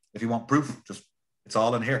return. If you want proof, it's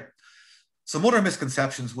all in here. Some other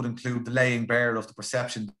misconceptions would include the laying bare of the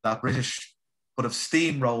perception that British could have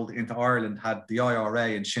steamrolled into Ireland had the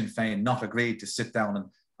IRA and Sinn Féin not agreed to sit down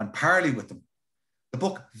and parley with them. The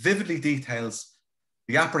book vividly details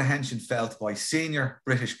the apprehension felt by senior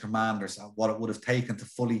British commanders at what it would have taken to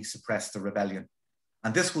fully suppress the rebellion.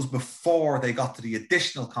 And this was before they got to the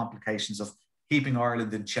additional complications of keeping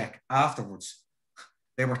Ireland in check afterwards.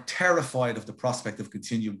 They were terrified of the prospect of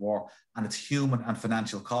continued war and its human and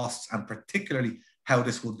financial costs, and particularly how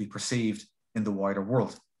this would be perceived in the wider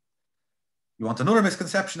world. You want another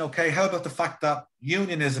misconception? Okay, how about the fact that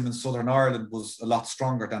unionism in Southern Ireland was a lot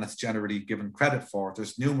stronger than it's generally given credit for?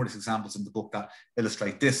 There's numerous examples in the book that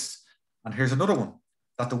illustrate this. And here's another one,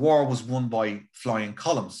 that the war was won by flying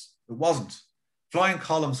columns. It wasn't. Flying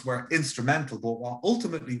columns were instrumental, but what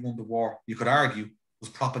ultimately won the war, you could argue,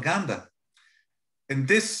 was propaganda. In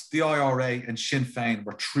this, the IRA and Sinn Féin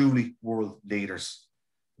were truly world leaders.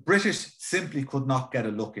 The British simply could not get a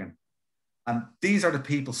look in. And these are the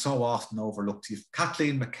people so often overlooked. You've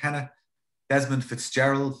Kathleen McKenna, Desmond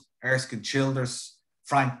Fitzgerald, Erskine Childers,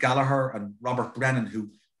 Frank Gallagher, and Robert Brennan, who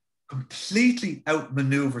completely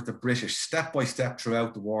outmaneuvered the British step by step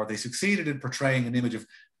throughout the war. They succeeded in portraying an image of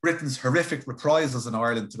Britain's horrific reprisals in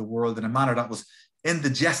Ireland to the world in a manner that was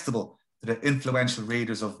indigestible to the influential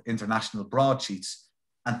readers of international broadsheets.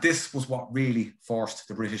 And this was what really forced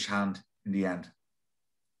the British hand in the end.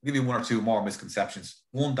 I'll give you one or two more misconceptions.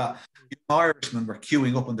 One, that the Irishmen were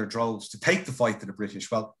queuing up in their droves to take the fight to the British.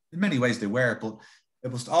 Well, in many ways they were, but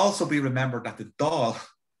it must also be remembered that the Dáil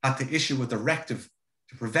had to issue a directive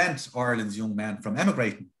to prevent Ireland's young men from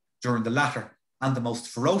emigrating during the latter and the most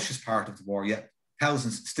ferocious part of the war, yet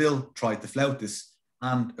thousands still tried to flout this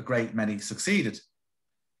and a great many succeeded.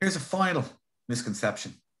 Here's a final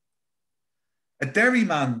misconception. A Derry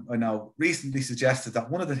man I know recently suggested that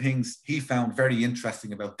one of the things he found very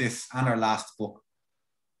interesting about this and our last book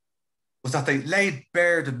was that they laid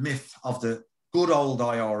bare the myth of the good old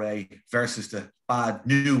IRA versus the bad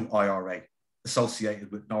new IRA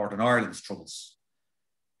associated with Northern Ireland's troubles.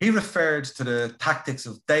 He referred to the tactics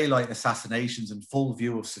of daylight assassinations in full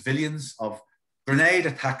view of civilians, of grenade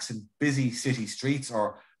attacks in busy city streets,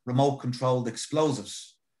 or remote controlled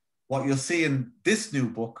explosives. What you'll see in this new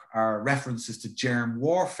book are references to germ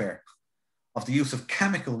warfare, of the use of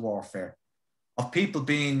chemical warfare, of people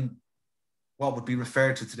being what would be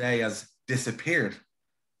referred to today as disappeared,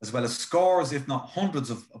 as well as scores, if not hundreds,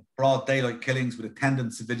 of broad daylight killings with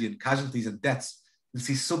attendant civilian casualties and deaths. You'll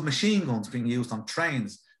see submachine guns being used on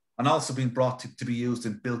trains and also being brought to be used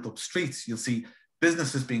in built-up streets. You'll see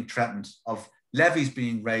businesses being threatened, of levies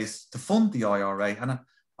being raised to fund the IRA, and a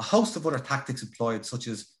host of other tactics employed, such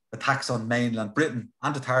as attacks on mainland Britain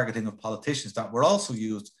and the targeting of politicians that were also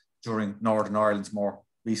used during Northern Ireland's more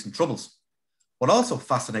recent troubles. What also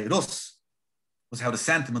fascinated us was how the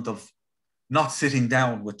sentiment of not sitting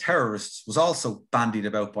down with terrorists was also bandied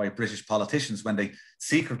about by British politicians when they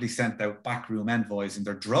secretly sent out backroom envoys in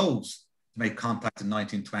their droves to make contact in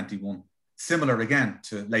 1921, similar again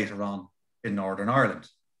to later on in Northern Ireland.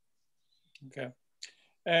 Okay.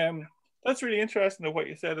 That's really interesting what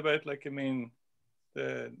you said about, like, I mean,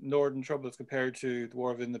 the Northern Troubles compared to the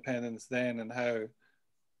War of Independence then, and how,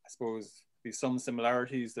 I suppose, be some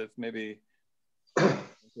similarities that maybe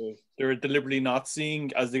they're deliberately not seeing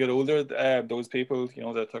as they get older, those people, you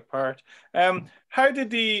know, that took part. How did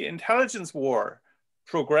the intelligence war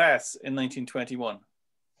progress in 1921?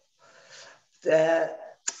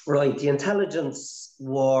 Right, the intelligence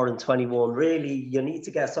war in 21, really, you need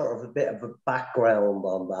to get sort of a bit of a background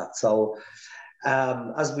on that. So,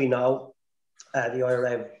 as we know, the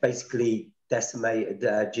IRA basically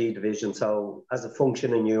decimated G Division. So, as a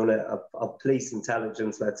functioning unit of police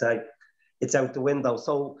intelligence, let's say, it's out the window.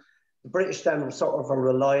 So, the British then sort of are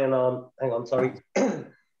relying on,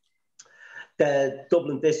 the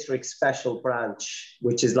Dublin District Special Branch,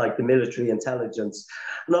 which is like the military intelligence.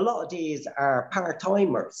 And a lot of these are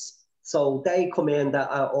part-timers. So they come in,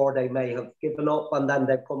 or they may have given up and then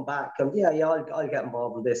they come back and I'll get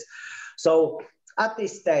involved in this. So at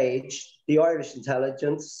this stage, the Irish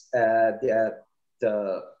intelligence, the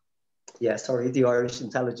Irish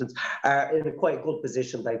intelligence are in a quite good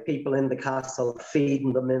position. They have people in the castle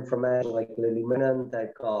feeding them information, like Lily Minnan.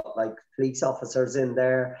 They've got like police officers in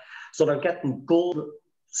there. So they're getting good,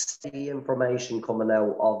 steady information coming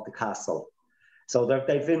out of the castle. So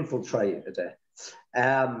they've infiltrated it.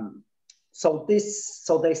 So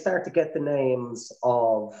they start to get the names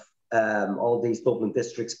of all these Dublin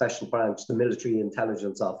District Special Branch, the military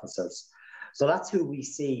intelligence officers. So that's who we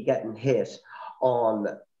see getting hit on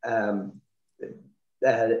in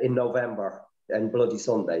November and Bloody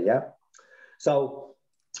Sunday, yeah? So,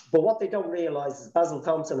 but what they don't realise is Basil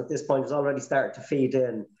Thompson at this point has already started to feed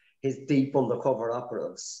in his deep undercover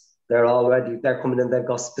operatives. They're coming in, they've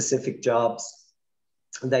got specific jobs.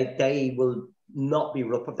 They will not be,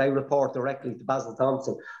 they report directly to Basil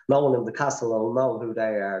Thompson. No one in the castle will know who they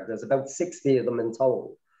are. There's about 60 of them in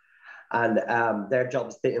total. And their job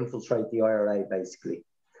is to infiltrate the IRA, basically.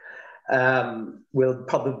 We'll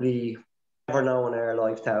probably never know in our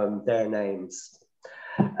lifetime their names.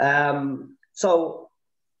 So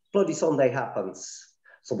Bloody Sunday happens.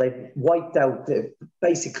 So they wiped out,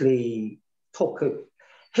 basically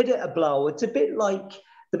hit it a blow. It's a bit like,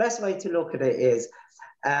 the best way to look at it is,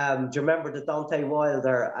 do you remember the Dante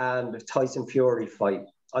Wilder and Tyson Fury fight?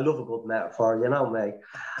 I love a good metaphor, you know me.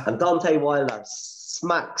 And Dante Wilder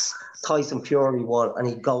smacks Tyson Fury one, and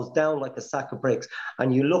he goes down like a sack of bricks.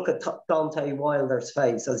 And you look at Dante Wilder's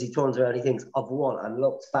face as he turns around, he thinks, I've won, and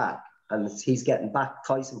looks back. And he's getting back,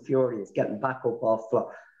 Tyson Fury is getting back up off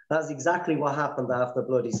floor. That's exactly what happened after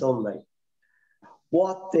Bloody Sunday.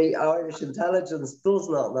 What the Irish intelligence does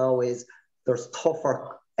not know is there's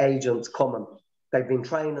tougher agents coming. They've been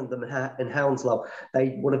training them in Hounslow.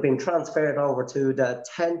 They would have been transferred over to the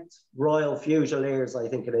 10th Royal Fusiliers, I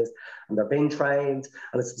think it is, and they're being trained,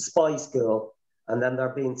 and it's the spy school, and then they're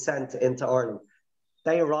being sent into Ireland.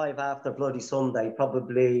 They arrive after Bloody Sunday,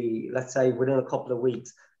 probably, let's say, within a couple of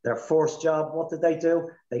weeks. Their first job, what did they do?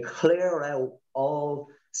 They clear out all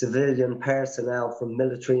civilian personnel from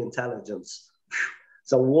military intelligence.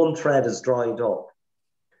 So one thread is dried up.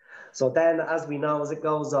 So then, as we know, as it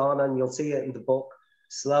goes on, and you'll see it in the book,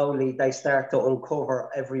 slowly they start to uncover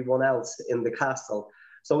everyone else in the castle.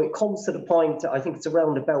 So it comes to the point, I think it's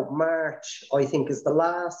around about March, I think is the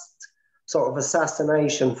last sort of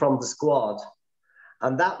assassination from the squad.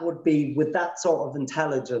 And that would be with that sort of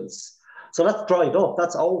intelligence. So that's dried up,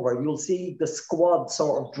 that's over. You'll see the squad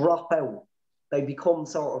sort of drop out. They become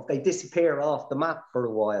sort of, they disappear off the map for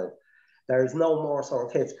a while. There's no more sort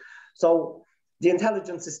of hits. So the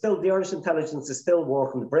intelligence is still, the Irish intelligence is still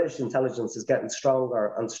working. The British intelligence is getting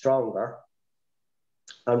stronger and stronger.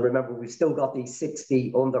 And remember, we've still got these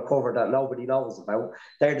 60 undercover that nobody knows about.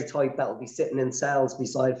 They're the type that will be sitting in cells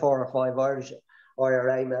beside 4 or 5 Irish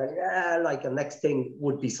IRA men. Yeah, like the next thing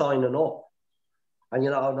would be signing up. And, you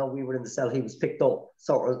know, oh no, we were in the cell, he was picked up,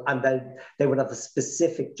 sort of, and then they would have a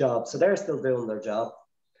specific job. So they're still doing their job.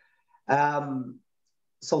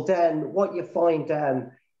 So then what you find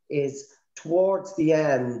then is towards the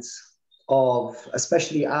end of,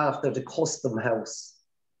 especially after the custom house,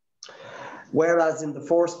 whereas in the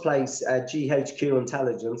first place, GHQ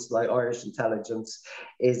intelligence, like Irish intelligence,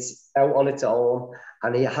 is out on its own,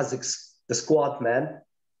 and it has the squad men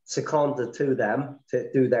seconded to them to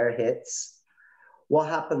do their hits. What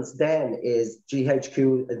happens then is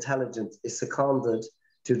GHQ intelligence is seconded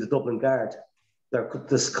to the Dublin Guard. They're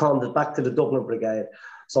seconded back to the Dublin Brigade.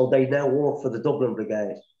 So they now work for the Dublin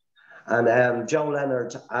Brigade. And Joe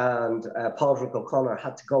Leonard and Padraig O'Connor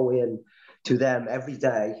had to go in to them every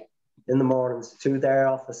day in the mornings to their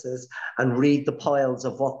offices and read the piles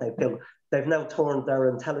of what they built. They've now turned their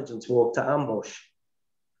intelligence work to ambush.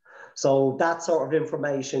 So that sort of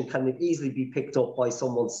information can easily be picked up by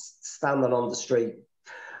someone standing on the street.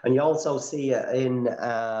 And you also see it in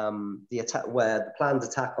the planned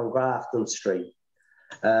attack on Grafton Street.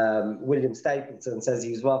 William Stapleton says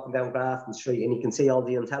he was walking down Grafton Street and he can see all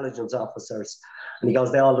the intelligence officers. And he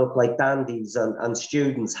goes, they all look like dandies and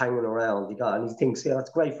students hanging around. And he thinks, yeah,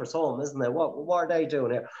 that's great for some, isn't it? What are they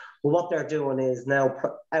doing here? Well, what they're doing is now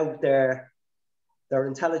out there, their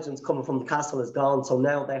intelligence coming from the castle is gone. So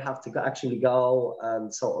now they have to actually go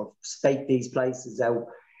and sort of stake these places out,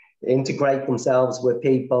 integrate themselves with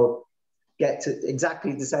people, get to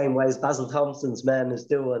exactly the same way as Basil Thompson's men is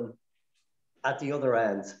doing at the other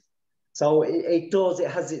end. So it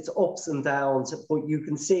has its ups and downs, but you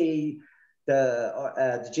can see the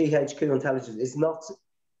GHQ intelligence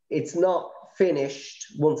it's not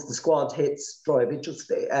finished once the squad hits Drive. It just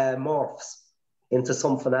morphs into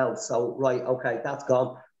something else. So, right, okay, that's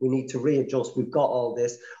gone. We need to readjust. We've got all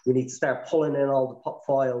this. We need to start pulling in all the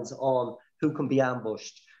files on who can be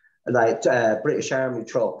ambushed, like British Army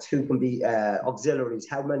trucks, who can be auxiliaries.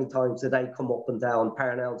 How many times do they come up and down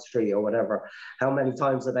Parnell Street or whatever? How many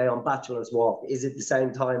times are they on Bachelor's Walk? Is it the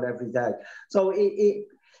same time every day? So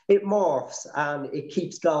it morphs and it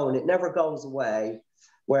keeps going. It never goes away.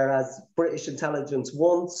 Whereas British intelligence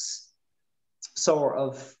once sort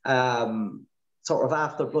of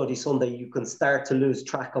after Bloody Sunday, you can start to lose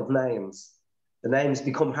track of names. The names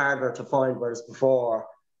become harder to find, whereas before,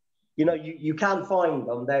 you know, you can find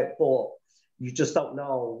them there, but you just don't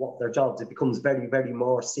know what their jobs. It becomes very, very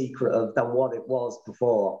more secretive than what it was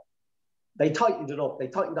before. They tightened it up. They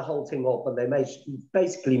tightened the whole thing up, and they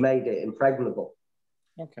basically made it impregnable.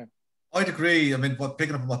 Okay. I'd agree. I mean,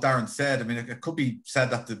 picking up on what Darren said, I mean, it could be said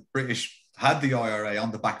that the British had the IRA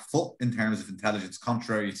on the back foot in terms of intelligence,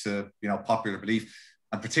 contrary to, you know, popular belief,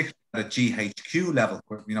 and particularly at a GHQ level,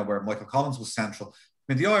 where Michael Collins was central.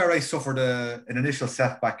 I mean, the IRA suffered an initial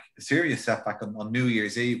setback, a serious setback on New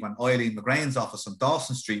Year's Eve when Eileen McGrane's office on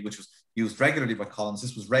Dawson Street, which was used regularly by Collins,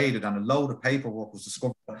 this was raided and a load of paperwork was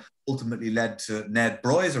discovered that ultimately led to Ned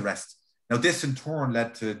Bry's arrest. Now, this in turn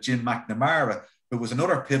led to Jim McNamara, who was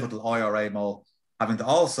another pivotal IRA mole, having to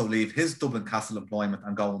also leave his Dublin Castle employment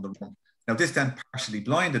and go on the run. Now, this then partially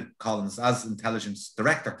blinded Collins as intelligence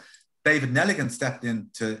director. David Nelligan stepped in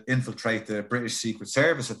to infiltrate the British Secret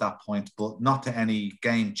Service at that point, but not to any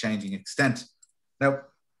game-changing extent. Now,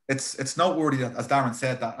 it's noteworthy that, as Darren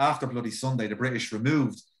said, that after Bloody Sunday, the British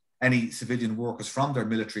removed any civilian workers from their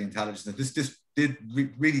military intelligence. This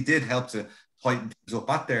really did help to tighten things up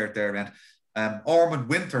at their end. Ormond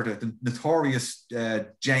Winter, the notorious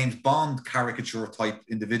James Bond caricature type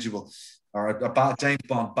individual, or a James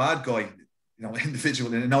Bond bad guy,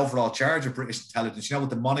 individual in an overall charge of British intelligence,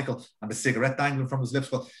 with the monocle and the cigarette dangling from his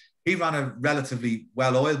lips. Well, he ran a relatively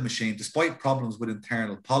well-oiled machine despite problems with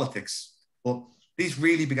internal politics. But these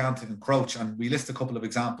really began to encroach, and we list a couple of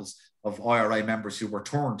examples of IRA members who were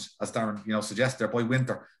turned, as Darren suggests there, by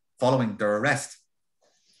Winter following their arrest.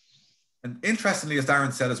 And interestingly, as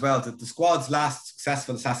Darren said as well, that the squad's last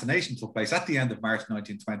successful assassination took place at the end of March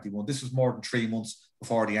 1921. This was more than 3 months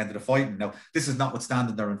before the end of the fighting. Now, this is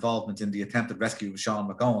notwithstanding their involvement in the attempted rescue of Sean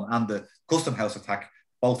McGowan and the Custom House attack,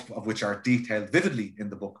 both of which are detailed vividly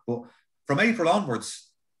in the book. But from April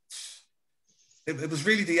onwards, it was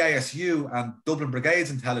really the ASU and Dublin Brigade's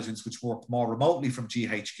intelligence, which worked more remotely from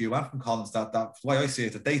GHQ and from Collins, that's the way I see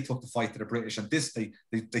it, that they took the fight to the British, and this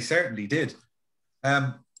they certainly did.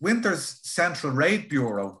 Winter's Central Raid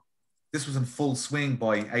Bureau, this was in full swing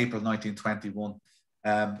by April 1921.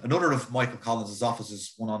 Another of Michael Collins's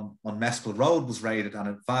offices, one on Mespel Road, was raided, and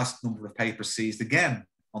a vast number of papers seized again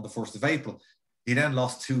on the 1st of April. He then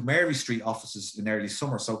lost 2 Mary Street offices in early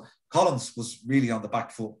summer. So Collins was really on the back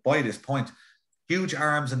foot by this point. Huge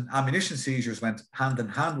arms and ammunition seizures went hand in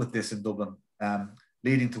hand with this in Dublin,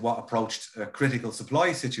 leading to what approached a critical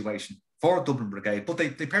supply situation for Dublin Brigade, but they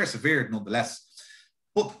persevered nonetheless.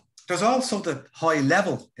 But there's also the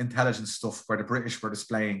high-level intelligence stuff where the British were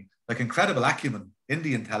displaying like incredible acumen in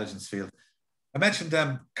the intelligence field. I mentioned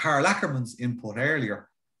Karl Ackermann's input earlier,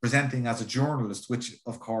 presenting as a journalist, which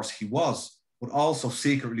of course he was, but also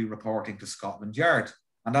secretly reporting to Scotland Yard.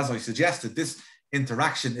 And as I suggested, this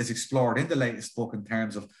interaction is explored in the latest book in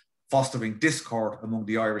terms of fostering discord among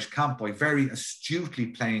the Irish camp by very astutely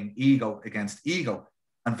playing ego against ego,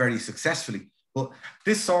 and very successfully. But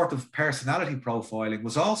this sort of personality profiling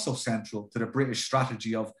was also central to the British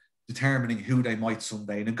strategy of determining who they might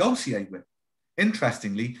someday negotiate with.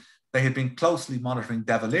 Interestingly, they had been closely monitoring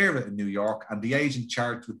De Valera in New York, and the agent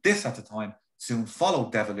charged with this at the time soon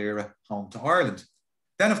followed De Valera home to Ireland.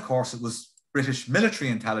 Then, of course, it was British military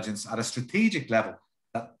intelligence at a strategic level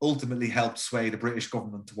that ultimately helped sway the British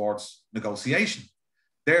government towards negotiation.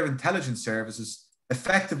 Their intelligence services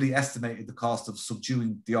effectively estimated the cost of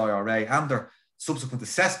subduing the IRA, and their subsequent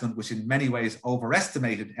assessment, which in many ways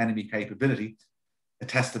overestimated enemy capability, a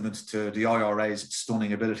testament to the IRA's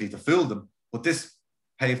stunning ability to fool them. But this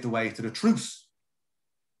paved the way to the truce.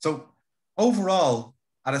 So overall,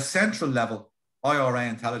 at a central level, IRA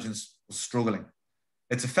intelligence was struggling.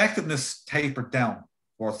 Its effectiveness tapered down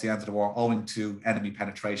towards the end of the war owing to enemy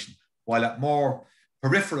penetration, while at more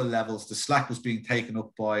peripheral levels, the slack was being taken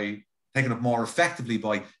up more effectively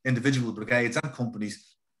by individual brigades and companies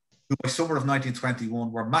who by summer of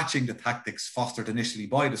 1921 were matching the tactics fostered initially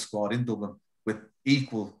by the squad in Dublin with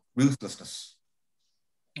equal ruthlessness.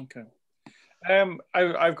 Okay.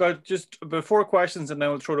 I've got just about 4 questions, and then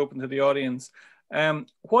we'll throw it open to the audience.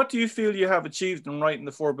 What do you feel you have achieved in writing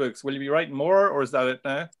the 4 books? Will you be writing more, or is that it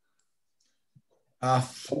now?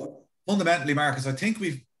 Fundamentally, Marcus, I think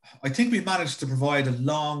we've managed to provide a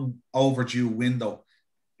long overdue window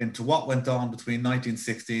into what went on between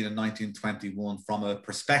 1916 and 1921 from a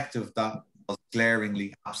perspective that was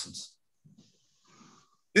glaringly absent.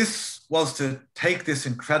 This was to take this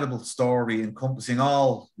incredible story encompassing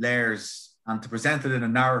all layers and to present it in a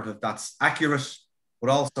narrative that's accurate, but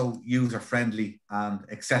also user-friendly and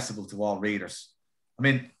accessible to all readers. I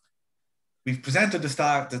mean, we've presented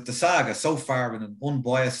the saga so far in an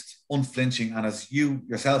unbiased, unflinching, and as you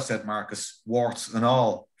yourself said, Marcus, warts and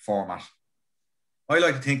all format. I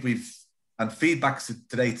like to think and feedback to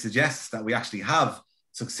date suggests that we actually have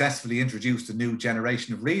successfully introduced a new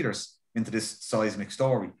generation of readers into this seismic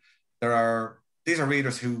story. These are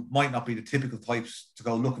readers who might not be the typical types to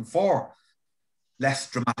go looking for less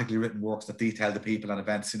dramatically written works that detail the people and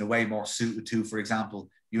events in a way more suited to, for example,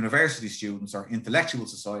 university students or intellectual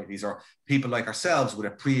societies or people like ourselves with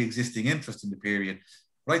a pre-existing interest in the period.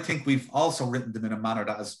 But I think we've also written them in a manner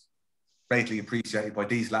that is greatly appreciated by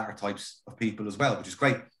these latter types of people as well, which is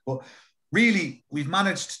great. But really, we've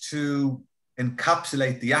managed to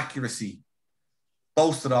encapsulate the accuracy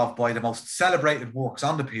boasted of by the most celebrated works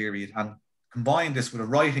on the period and combine this with a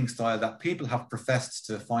writing style that people have professed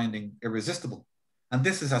to finding irresistible. And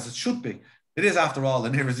this is as it should be. It is, after all,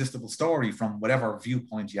 an irresistible story from whatever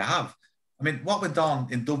viewpoint you have. I mean, what went on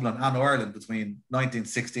in Dublin and Ireland between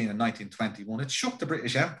 1916 and 1921, it shook the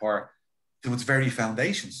British Empire to its very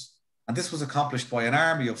foundations. And this was accomplished by an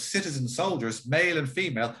army of citizen soldiers, male and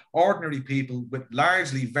female, ordinary people with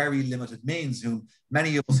largely very limited means, whom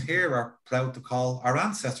many of us here are proud to call our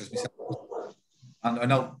ancestors. And I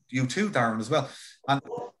know you too, Darren, as well. And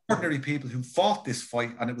ordinary people who fought this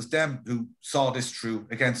fight, and it was them who saw this through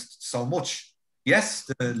against so much.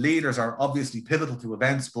 Yes, the leaders are obviously pivotal to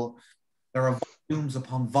events, but there are volumes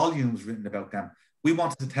upon volumes written about them. We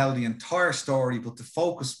wanted to tell the entire story, but to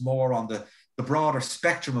focus more on the broader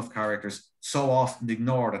spectrum of characters so often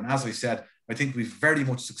ignored. And as I said, I think we've very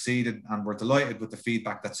much succeeded, and we're delighted with the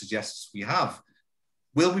feedback that suggests we have.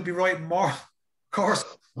 Will we be writing more? Of course,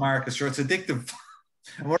 Marcus, sure, it's addictive.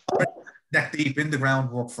 We're neck deep in the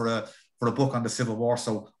groundwork for a book on the Civil War.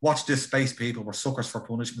 So watch this space, people. We're suckers for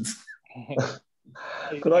punishments.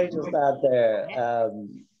 Could I just add there?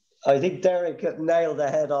 I think Derek nailed the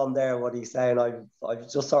head on there, what he's saying.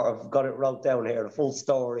 I've just sort of got it wrote down here, the full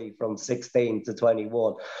story from 16 to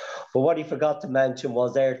 21. But what he forgot to mention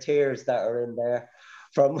was their tears that are in there.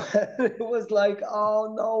 From it was like,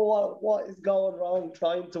 oh no, what is going wrong?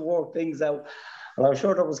 Trying to work things out. And I'm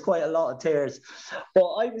sure there was quite a lot of tears.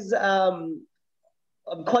 But I'm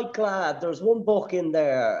quite glad there's one book in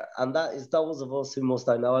there, and that is Those of Us Who Must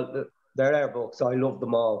I Know. They're their books. I love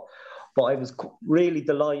them all. But I was really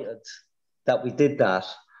delighted that we did that,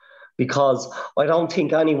 because I don't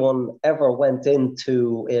think anyone ever went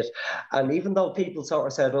into it. And even though people sort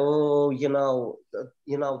of said, oh,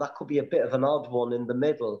 that could be a bit of an odd one in the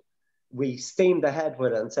middle, we steamed ahead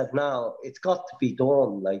with it and said, no, it's got to be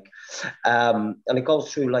done. And it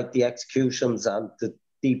goes through like the executions and the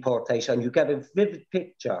deportation. You get a vivid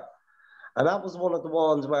picture. And that was one of the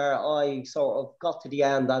ones where I sort of got to the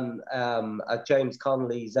end and at James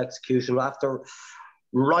Connolly's execution, after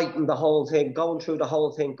writing the whole thing, going through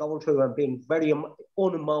and being very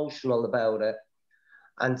unemotional about it,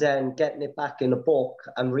 and then getting it back in a book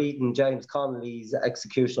and reading James Connolly's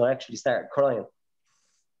execution, I actually started crying.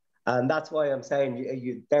 And that's why I'm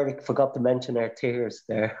saying, Derek forgot to mention our tears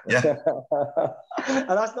there. Yeah. And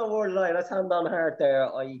that's no word lie, that's hand on heart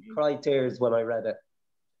there. I cried tears when I read it.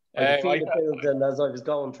 I could feel it building as I was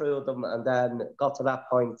going through them, and then got to that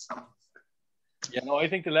point. Yeah, no, I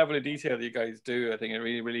think the level of detail that you guys do, I think it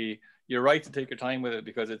really, really, you're right to take your time with it,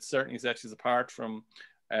 because it certainly sets you apart from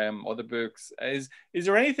other books. Is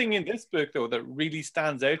there anything in this book, though, that really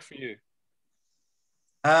stands out for you?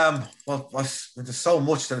 Well, there's so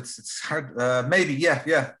much that it's hard. Maybe,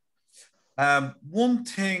 yeah. One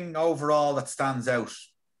thing overall that stands out,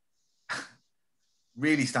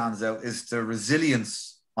 really stands out, is the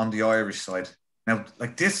resilience on the Irish side. Now,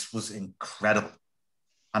 like, this was incredible.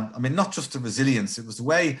 And I mean, not just the resilience, it was the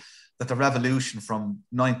way that the revolution from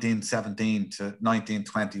 1917 to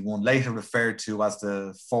 1921, later referred to as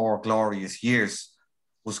the Four Glorious Years,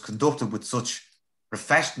 was conducted with such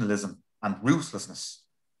professionalism and ruthlessness.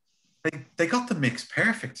 They got the mix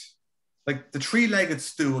perfect. Like, the three-legged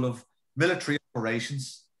stool of military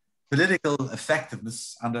operations, political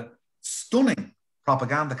effectiveness, and a stunning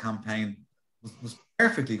propaganda campaign was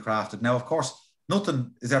perfectly crafted. Now, of course,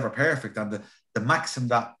 nothing is ever perfect, and the maxim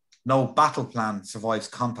that no battle plan survives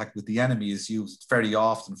contact with the enemy is used very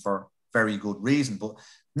often for very good reason. But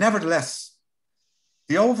nevertheless,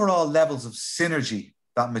 the overall levels of synergy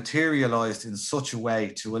that materialized in such a way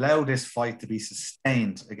to allow this fight to be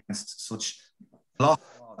sustained against such block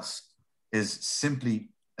odds is simply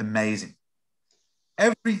amazing.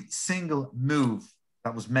 Every single move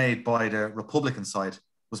that was made by the Republican side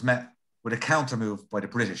was met with a counter move by the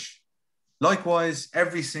British. Likewise,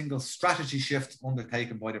 every single strategy shift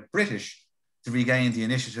undertaken by the British to regain the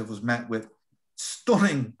initiative was met with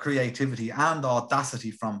stunning creativity and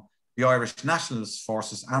audacity from the Irish nationalist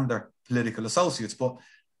forces and their political associates. But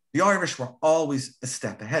the Irish were always a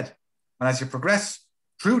step ahead. And as you progress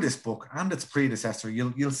through this book and its predecessor,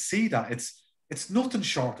 you'll see that it's nothing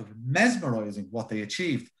short of mesmerizing what they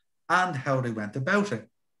achieved and how they went about it.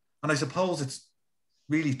 And I suppose it's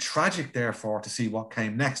really tragic, therefore, to see what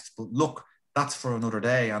came next. But look, that's for another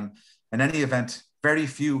day. And in any event, very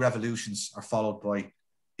few revolutions are followed by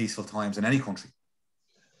peaceful times in any country.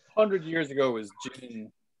 100 years ago was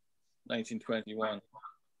June 1921,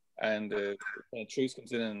 and the truce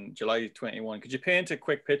comes in July 21. Could you paint a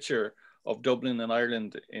quick picture of Dublin and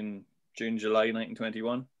Ireland in June, July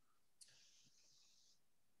 1921?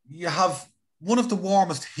 You have one of the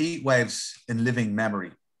warmest heat waves in living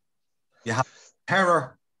memory. You have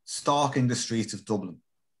terror stalking the streets of Dublin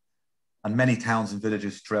and many towns and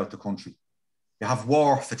villages throughout the country. You have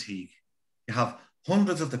war fatigue. You have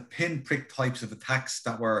hundreds of the pinprick types of attacks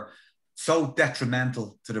that were so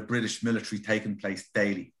detrimental to the British military taking place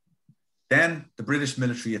daily. Then the British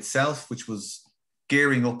military itself, which was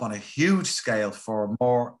gearing up on a huge scale for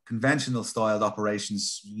more conventional styled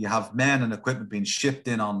operations. You have men and equipment being shipped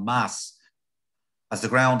in en masse as the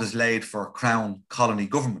ground is laid for Crown colony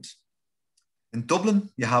government. In Dublin,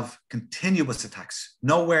 you have continuous attacks.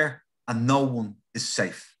 Nowhere and no one is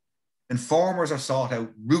safe. Informers are sought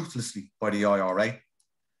out ruthlessly by the IRA.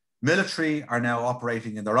 Military are now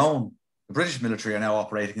operating in their own, the British military are now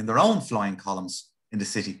operating in their own flying columns in the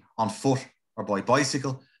city, on foot or by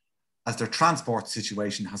bicycle, as their transport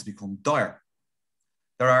situation has become dire.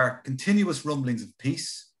 There are continuous rumblings of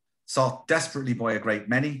peace, sought desperately by a great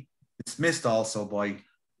many, dismissed also by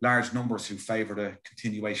large numbers who favour the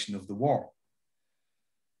continuation of the war.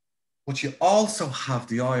 But you also have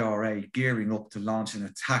the IRA gearing up to launch an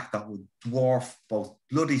attack that would dwarf both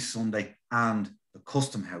Bloody Sunday and the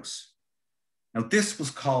Custom House. Now, this was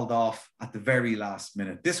called off at the very last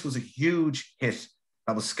minute. This was a huge hit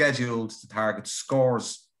that was scheduled to target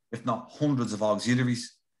scores, if not hundreds of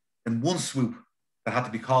auxiliaries in one swoop that had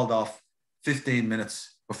to be called off 15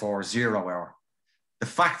 minutes before 0 hour. The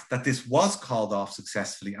fact that this was called off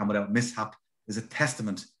successfully and without mishap is a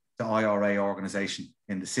testament to IRA organisation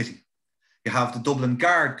in the city. You have the Dublin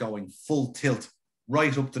Guard going full tilt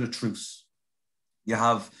right up to the truce. You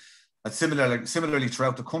have, similarly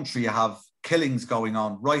throughout the country, you have killings going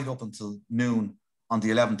on right up until noon on the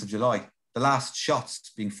 11th of July. The last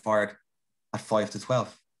shots being fired at 5 to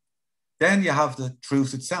 12. Then you have the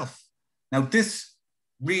truce itself. Now, this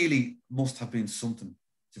really must have been something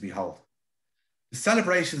to behold. The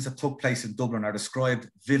celebrations that took place in Dublin are described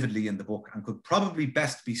vividly in the book and could probably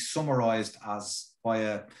best be summarised as by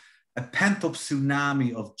a pent-up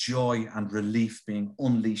tsunami of joy and relief being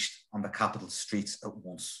unleashed on the capital streets at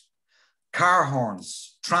once. Car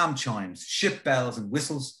horns, tram chimes, ship bells and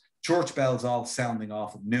whistles, church bells all sounding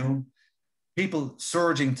off at noon, people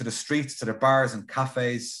surging to the streets, to the bars and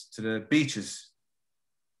cafes, to the beaches.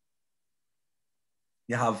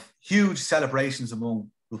 You have huge celebrations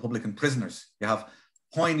among Republican prisoners. You have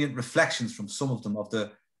poignant reflections from some of them of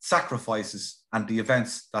the sacrifices and the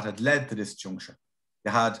events that had led to this juncture.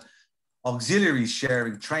 You had auxiliaries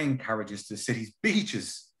sharing train carriages to the city's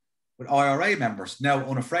beaches with IRA members, now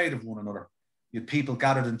unafraid of one another. You had people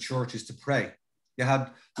gathered in churches to pray. You had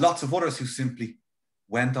lots of others who simply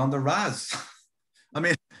went on the raz. I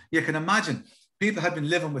mean, you can imagine people had been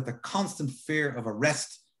living with the constant fear of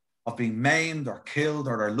arrest, of being maimed or killed,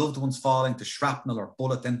 or their loved ones falling to shrapnel or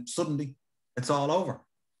bullet, then suddenly it's all over.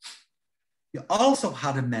 You also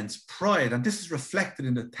had immense pride, and this is reflected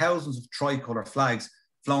in the thousands of tricolour flags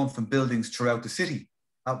flown from buildings throughout the city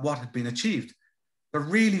at what had been achieved. There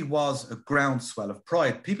really was a groundswell of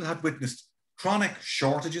pride. People had witnessed chronic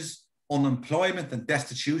shortages, unemployment and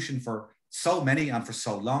destitution for so many and for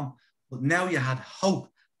so long, but now you had hope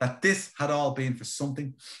that this had all been for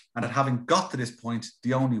something, and that having got to this point,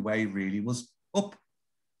 the only way really was up.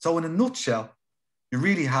 So in a nutshell, you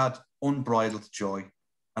really had unbridled joy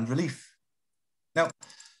and relief. Now,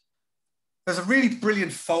 there's a really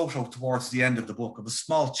brilliant photo towards the end of the book of a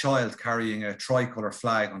small child carrying a tricolour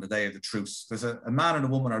flag on the day of the truce. There's a man and a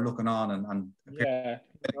woman are looking on and yeah,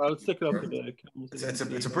 I'll stick it up to the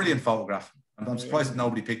it's a brilliant photograph, and I'm surprised that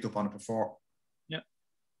nobody picked up on it before. Yeah.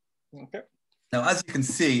 Okay. Now, as you can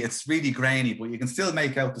see, it's really grainy, but you can still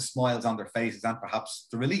make out the smiles on their faces and perhaps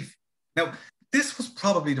the relief. Now, this was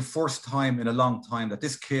probably the first time in a long time that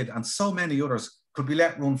this kid and so many others could be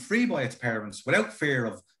let run free by its parents without fear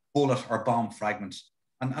of bullet or bomb fragment.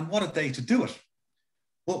 And what a day to do it.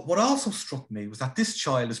 But what also struck me was that this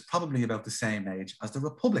child is probably about the same age as the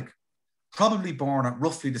Republic, probably born at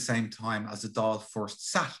roughly the same time as the Dáil first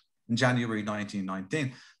sat in January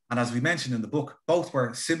 1919. And as we mentioned in the book, both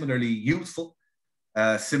were similarly youthful,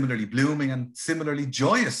 similarly blooming and similarly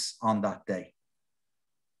joyous on that day.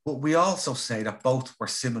 But we also say that both were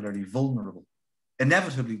similarly vulnerable.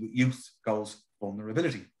 Inevitably with youth goes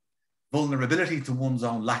vulnerability. Vulnerability to one's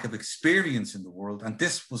own lack of experience in the world. And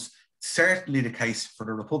this was certainly the case for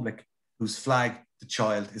the Republic, whose flag the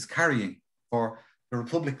child is carrying. For the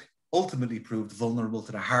Republic ultimately proved vulnerable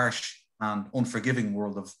to the harsh and unforgiving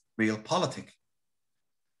world of realpolitik.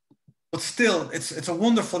 But still, it's a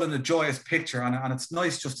wonderful and a joyous picture, and it's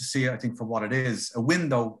nice just to see it, I think, for what it is, a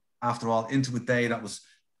window, after all, into a day that was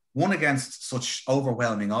won against such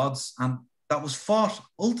overwhelming odds, and that was fought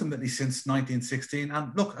ultimately since 1916.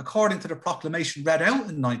 And look, according to the proclamation read out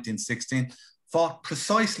in 1916, fought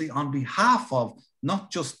precisely on behalf of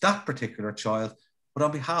not just that particular child, but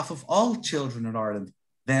on behalf of all children in Ireland,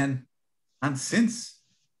 then and since.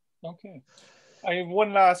 Okay. I have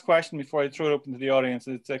one last question before I throw it open to the audience.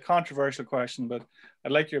 It's a controversial question, but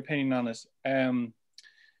I'd like your opinion on it.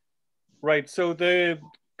 Right, so the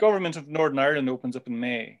government of Northern Ireland opens up in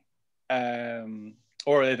May,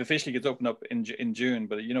 or it officially gets opened up in June,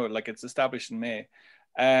 but you know, like it's established in May.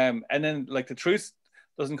 And then like the truce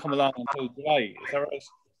doesn't come along until July, is that right?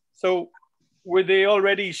 So were they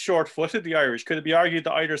already short-footed, the Irish? Could it be argued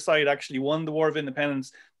that either side actually won the War of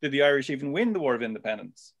Independence? Did the Irish even win the War of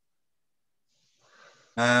Independence?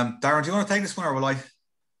 Darren, do you want to take this one, or will I?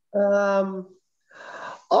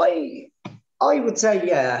 I would say,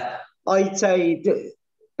 yeah. I'd say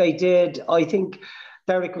they did. I think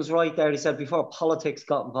Derek was right there. He said before politics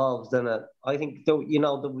got involved in it. I think, there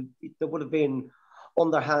would have been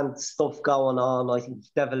underhand stuff going on. I think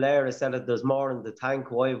De Valera said it, there's more in the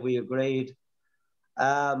tank. Why have we agreed?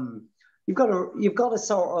 You've got to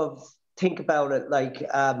sort of think about it. Like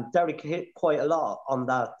Derek hit quite a lot on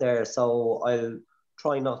that there, so I'll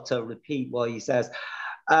try not to repeat what he says.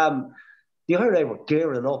 The IRA were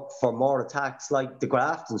gearing up for more attacks, like the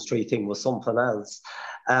Grafton Street thing was something else.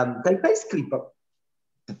 They basically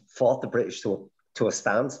fought the British to a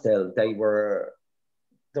standstill.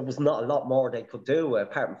 There was not a lot more they could do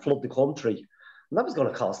apart from flood the country. And that was going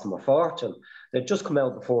to cost them a fortune. They'd just come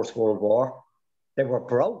out of the First World War. They were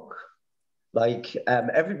broke. Like,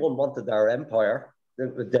 everyone wanted their empire,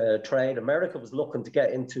 the trade. America was looking to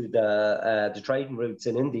get into the trading routes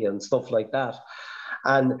in India and stuff like that.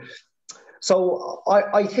 And so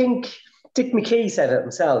I think Dick McKee said it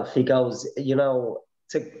himself. He goes, you know,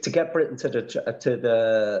 to get Britain to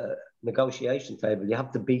the negotiation table, you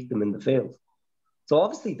have to beat them in the field. So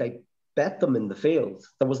obviously they bet them in the field.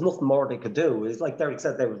 There was nothing more they could do. It's like Derek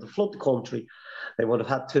said, they would have flooded the country. They would have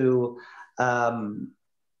had to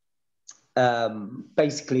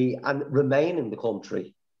basically and remain in the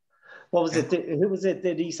country. What was it? Who was it?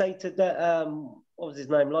 Did he say to the what was his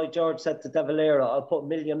name? Lloyd George said to De Valera, "I'll put 1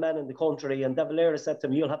 million men in the country," and De Valera said to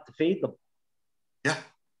him, "You'll have to feed them." Yeah,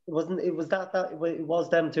 it was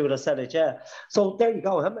them two that said it. Yeah. So there you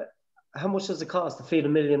go. How much does it cost to feed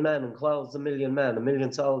 1 million men and clothe 1 million men, 1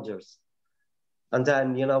 million soldiers? And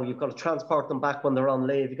then, you know, you've got to transport them back when they're on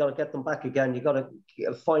leave. You've got to get them back again. You've got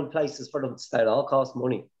to find places for them to stay. It all costs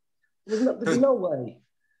money. There's no way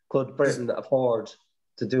could Britain afford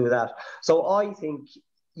to do that. So I think,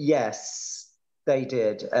 yes, they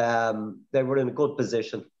did. They were in a good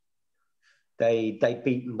position. They'd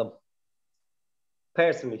beaten them.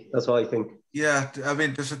 Personally, that's what I think. Yeah, I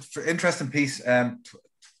mean, there's an interesting piece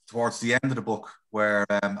towards the end of the book where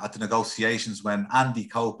at the negotiations when Andy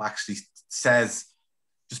Cope actually says,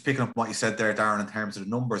 just picking up what you said there, Darren, in terms of the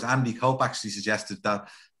numbers, Andy Cope actually suggested that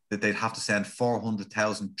they'd have to send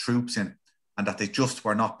 400,000 troops in and that they just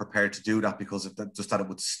were not prepared to do that because of that, just that it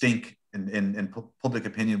would stink in public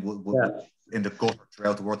opinion in the gutter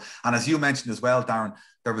throughout the world. And as you mentioned as well, Darren,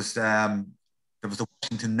 there was the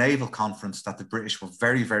Washington Naval Conference that the British were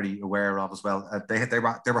very, very aware of as well. They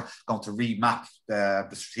were going to remap the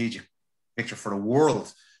strategic picture for the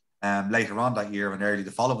world later on that year and early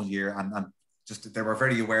the following year, and just they were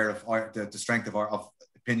very aware of the strength of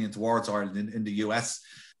opinion towards Ireland in the US.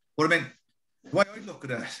 But I mean, the way I look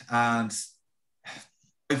at it, and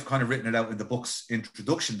I've kind of written it out in the book's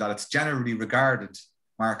introduction, that it's generally regarded,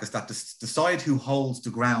 Marcus, that decide who holds the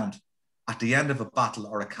ground at the end of a battle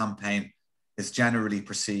or a campaign is generally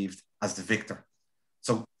perceived as the victor.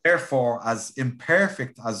 So therefore, as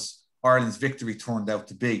imperfect as Ireland's victory turned out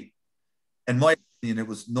to be, in my opinion, it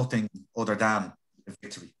was nothing other than a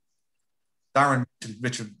victory. Darren mentioned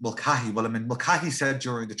Richard Mulcahy. Well, I mean, Mulcahy said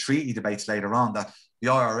during the treaty debates later on that the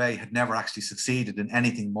IRA had never actually succeeded in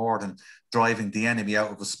anything more than driving the enemy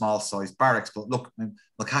out of a small-sized barracks. But look, I mean,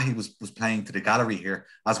 Mulcahy was playing to the gallery here,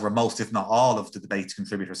 as were most, if not all, of the debate's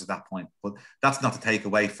contributors at that point. But that's not to take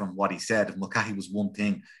away from what he said. If Mulcahy was one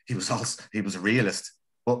thing, he was a realist.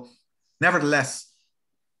 But nevertheless,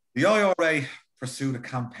 the IRA pursued a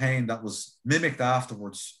campaign that was mimicked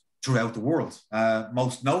afterwards throughout the world,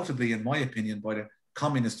 most notably, in my opinion, by the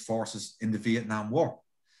communist forces in the Vietnam War.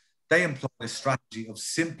 They employed a strategy of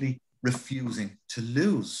simply refusing to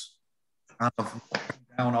lose and of breaking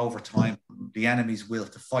down over time the enemy's will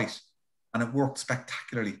to fight. And it worked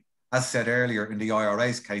spectacularly, as said earlier in the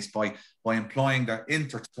IRA's case, by employing their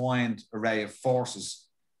intertwined array of forces,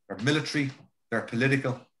 their military, their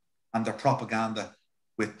political, and their propaganda,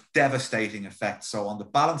 with devastating effect. So on the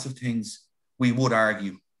balance of things, we would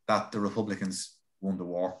argue that the Republicans won the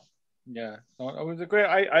war. Yeah, no, it was a great.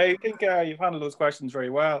 I think you've handled those questions very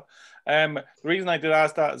well. The reason I did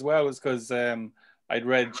ask that as well was because I'd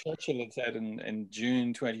read Churchill had said in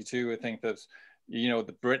June 22, I think, that, you know,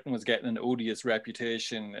 that Britain was getting an odious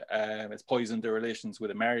reputation. It's poisoned their relations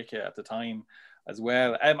with America at the time as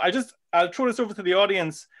well. I'll throw this over to the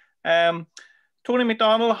audience. Tony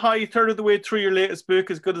McDonald, hi, third of the way through your latest book,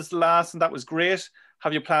 As Good as the Last, and that was great.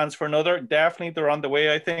 Have you plans for another? Definitely, they're on the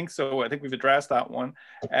way, I think. So I think we've addressed that one.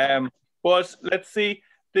 But let's see.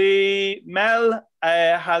 The Mel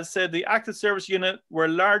has said the active service unit were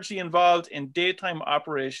largely involved in daytime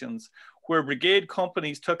operations, where brigade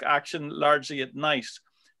companies took action largely at night.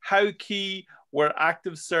 How key were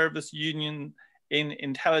active service union in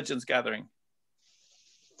intelligence gathering?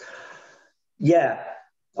 Yeah.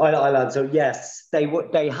 I'll answer yes.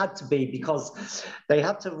 They had to be, because they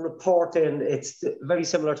had to report in. It's very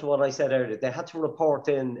similar to what I said earlier. They had to report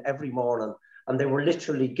in every morning, and they were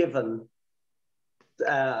literally given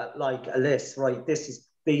like a list. Right,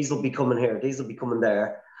 these will be coming here. These will be coming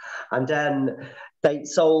there, and then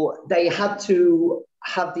they had to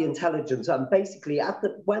have the intelligence. And basically,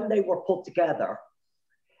 when they were put together,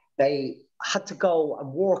 they had to go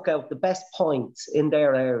and work out the best points in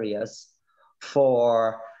their areas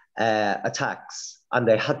for attacks, and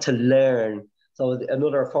they had to learn. So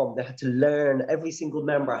another form, they had to learn, every single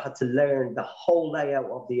member had to learn the whole layout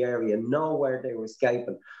of the area, know where they were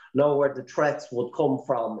escaping, know where the threats would come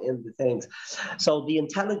from in the things. So the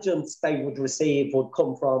intelligence they would receive would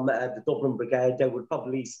come from the Dublin Brigade. They would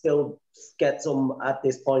probably still get some at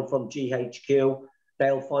this point from GHQ.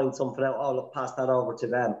 They'll find something out, oh, look, pass that over to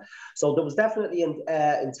them. So there was definitely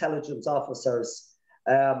intelligence officers.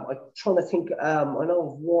 I'm trying to think, I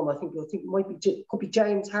know of one, I think it might be, could be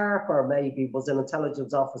James Harper, maybe, was an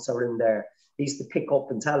intelligence officer in there. He used to pick up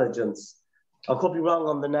intelligence. I could be wrong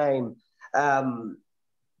on the name.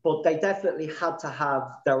 But they definitely had to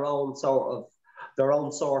have their own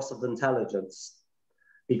source of intelligence,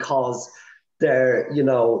 because they're, you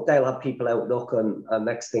know, they'll have people out looking, and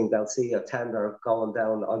next thing they'll see a tender going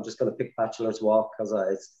down. I'm just going to pick Bachelor's Walk because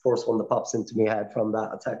it's the first one that pops into my head from that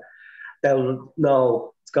attack. They'll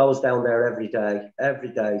know it goes down there every day,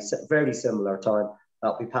 very similar time.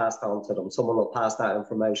 That'll be passed on to them. Someone will pass that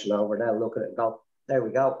information over. They'll look at it and go, there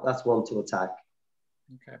we go, that's one to attack.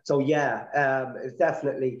 Okay. So yeah, it's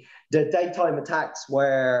definitely, the daytime attacks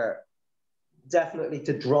were definitely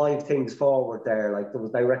to drive things forward there. Like there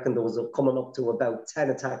was, I reckon there was coming up to about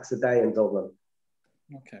 10 attacks a day in Dublin.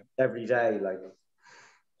 Okay. Every day, like.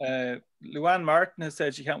 Luann Martin has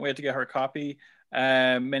said she can't wait to get her copy.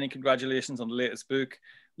 Many congratulations on the latest book.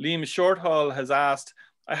 Liam Shorthall has asked,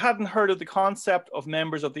 I hadn't heard of the concept of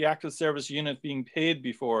members of the active service unit being paid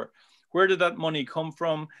before. Where did that money come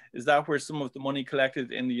from? Is that where some of the money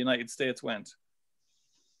collected in the United States went?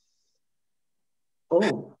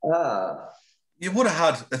 You would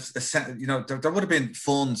have had, you know, there would have been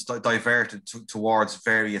funds diverted towards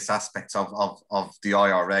various aspects of the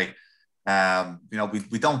IRA. You know,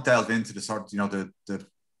 we don't delve into the sort of, you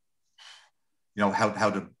know, how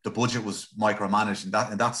the budget was micromanaged in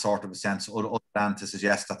that sort of a sense, other than to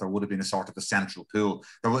suggest that there would have been a sort of a central pool.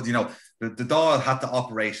 There was, you know, the Dáil had to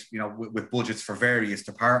operate, you know, with budgets for various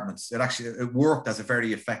departments. It worked as a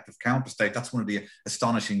very effective counterstate. That's one of the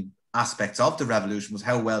astonishing aspects of the revolution, was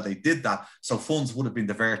how well they did that. So funds would have been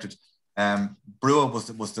diverted. Brewer was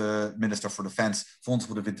the Minister for Defence. Funds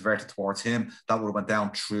would have been diverted towards him. That would have went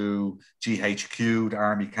down through GHQ, the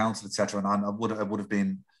Army Council, etc., and it would have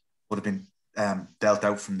been dealt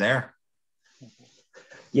out from there.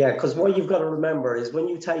 Yeah, because what you've got to remember is when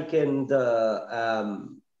you take in the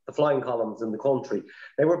flying columns in the country,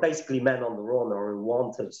 they were basically men on the run or who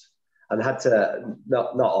wanted and had to,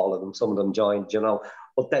 not all of them, some of them joined, you know,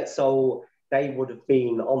 but they would have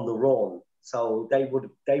been on the run. So they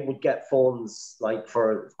would get funds like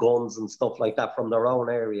for guns and stuff like that from their own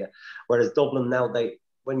area. Whereas Dublin now,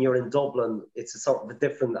 when you're in Dublin, it's a sort of a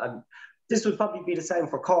different, and this would probably be the same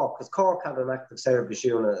for Cork, because Cork had an active service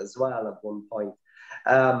unit as well at one point.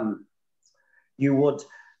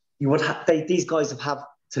 These guys have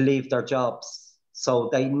to leave their jobs, so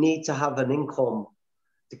they need to have an income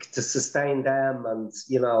to sustain them, and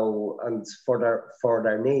you know, and for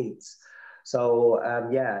their needs. So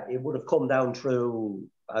yeah, it would have come down through,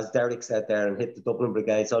 as Derek said there, and hit the Dublin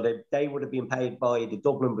Brigade. So they would have been paid by the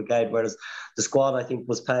Dublin Brigade, whereas the squad, I think,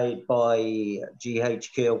 was paid by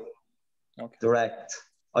GHQ. Okay. Direct.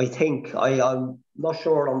 I think, I'm not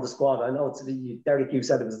sure on the squad. I know it's Derek, you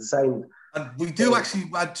said it was the same. And we do actually, you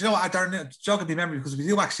know, Darren, jog me memory, because we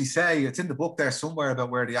do actually say, it's in the book there somewhere about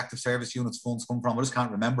where the active service units funds come from. I just can't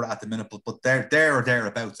remember it at the minute, but they're there or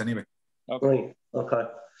thereabouts anyway. Okay. Right. Okay.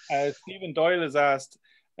 Stephen Doyle has asked,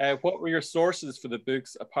 what were your sources for the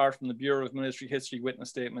books apart from the Bureau of Military History witness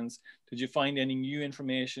statements? Did you find any new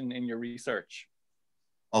information in your research?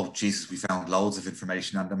 Oh Jesus, we found loads of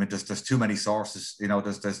information, and I mean, there's too many sources. You know,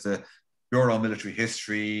 there's the Bureau of Military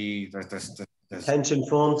History. There's pension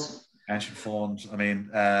funds. Pension funds. I mean,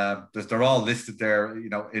 they're all listed there. You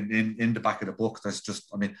know, in the back of the book.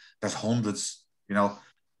 There's hundreds. You know,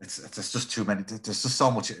 it's just too many. There's just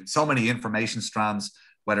so many information strands.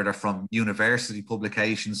 Whether they're from university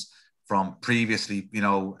publications, from previously, you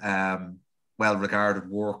know, well-regarded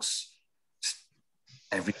works,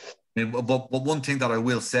 But one thing that I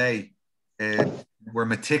will say is we're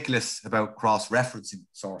meticulous about cross-referencing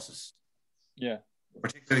sources. Yeah.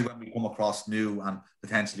 Particularly when we come across new and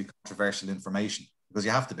potentially controversial information, because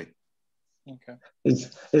you have to be. Okay.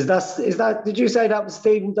 Is that? Did you say that was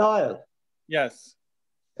Stephen Doyle? Yes.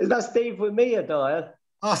 Is that Steve with me, Doyle?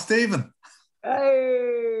 Oh, Stephen.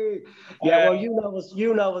 Hey. Yeah, well,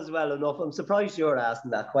 you know as well enough. I'm surprised you're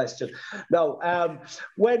asking that question. No,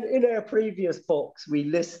 when in our previous books we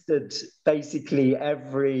listed basically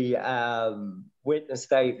every witness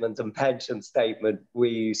statement and pension statement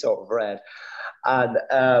we sort of read.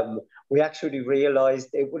 And we actually realized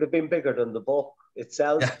it would have been bigger than the book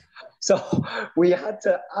itself. Yeah. So we had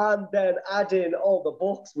to and then add in all the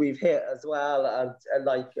books we've hit as well. And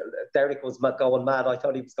like Derek was going mad. I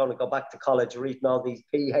thought he was going to go back to college reading all these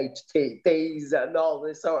PhDs and all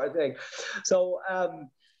this sort of thing. So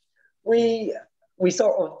we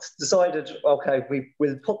sort of decided, okay,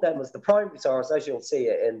 we'll put them as the primary source, as you'll see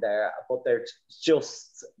it in there, but they're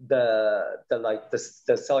just the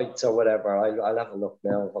sites or whatever. I'll have a look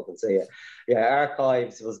now if I can see it. Yeah,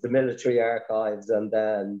 archives was the military archives, and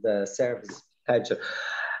then the service pension.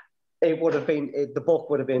 It would have been, the book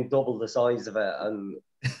would have been double the size of it, and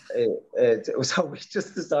so we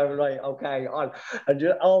just decided, right, okay,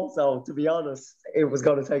 and also, to be honest, it was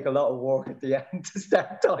going to take a lot of work at the end to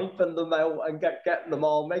start typing them out and getting them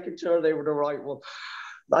all, making sure they were the right one.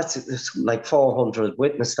 It's like 400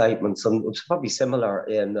 witness statements, and it's probably similar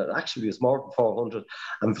actually it was more than 400,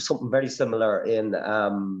 and something very similar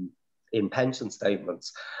in pension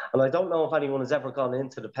statements. And I don't know if anyone has ever gone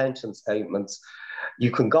into the pension statements.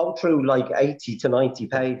 You can go through like 80 to 90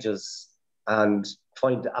 pages and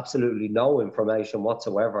find absolutely no information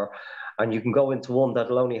whatsoever. And you can go into one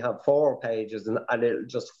that'll only have 4 pages and it'll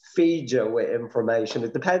just feed you with information.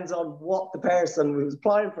 It depends on what the person who was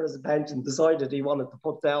applying for his pension decided he wanted to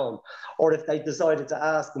put down, or if they decided to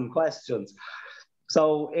ask them questions.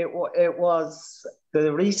 So it was,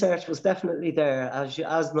 the research was definitely there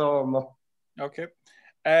as normal. Okay.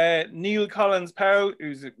 Neil Collins Powell,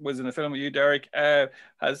 who was in the film with you, Derek, has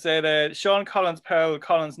said Sean Collins Powell,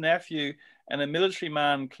 Collins' nephew, and a military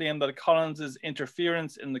man claimed that Collins's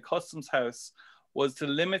interference in the customs house was to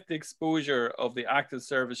limit the exposure of the active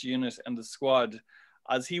service unit and the squad,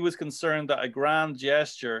 as he was concerned that a grand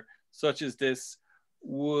gesture such as this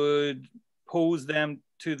would expose them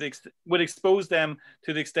to the extent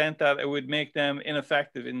that it would make them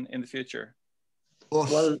ineffective in the future.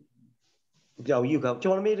 Well, Joe, you go. Do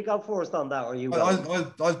you want me to go first on that, or you go?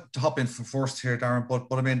 I'll hop in for first here, Darren. But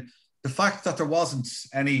I mean, the fact that there wasn't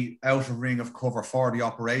any outer ring of cover for the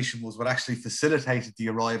operation was what actually facilitated the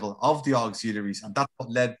arrival of the auxiliaries, and that's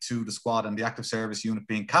what led to the squad and the active service unit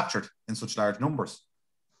being captured in such large numbers.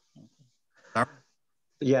 Darren?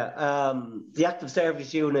 Yeah, the active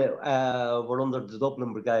service unit were under the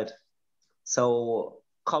Dublin Brigade, so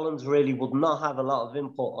Collins really would not have a lot of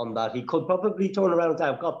input on that. He could probably turn around and say,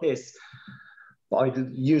 I've got this.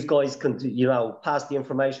 You guys can, pass the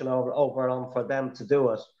information over on for them to do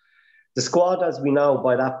it. The squad, as we know,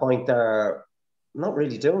 by that point, they're not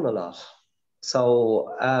really doing a lot.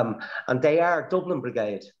 So, and they are Dublin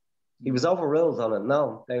Brigade. He was overruled on it.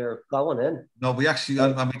 No, they are going in. No, we actually,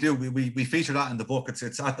 and we feature that in the book. It's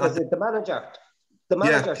was it the manager? The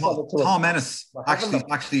manager said it to Tom Ennis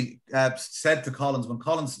actually said to Collins, when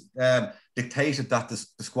Collins dictated that the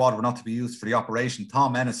squad were not to be used for the operation,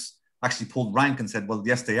 Tom Ennis actually pulled rank and said, well,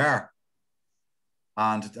 yes, they are.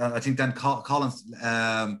 And I think then Collins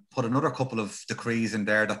put another couple of decrees in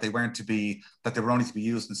there that they were only to be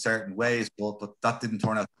used in certain ways, but that didn't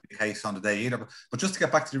turn out to be the case on the day either. But just to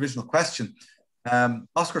get back to the original question,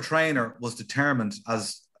 Oscar Traynor was determined,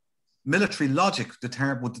 as military logic would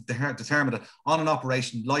determine that on an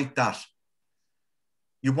operation like that,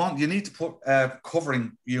 you need to put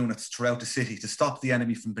covering units throughout the city to stop the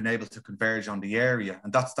enemy from being able to converge on the area,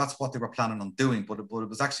 and that's what they were planning on doing. But it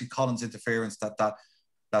was actually Collins' interference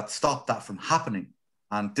that stopped that from happening,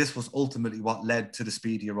 and this was ultimately what led to the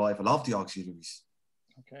speedy arrival of the auxiliaries.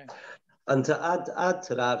 Okay. And to add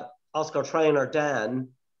to that, Oscar Traynor then,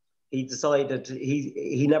 he decided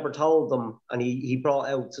he never told them, and he brought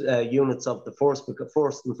out units of the first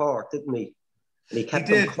and fourth, didn't he? And he kept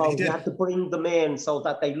them close. He had to bring them in so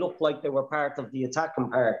that they looked like they were part of the attacking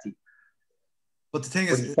party. But the thing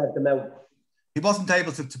is, he sent them out. He wasn't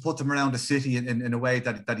able to put them around the city in a way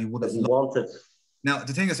that he would have wanted. Now,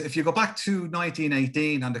 the thing is, if you go back to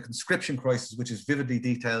 1918 and the conscription crisis, which is vividly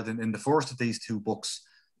detailed in the first of these two books,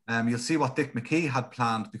 you'll see what Dick McKee had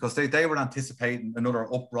planned, because they were anticipating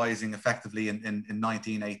another uprising effectively in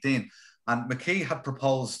 1918. And McKee had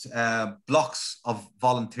proposed blocks of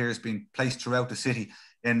volunteers being placed throughout the city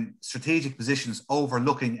in strategic positions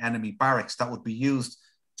overlooking enemy barracks that would be used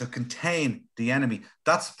to contain the enemy.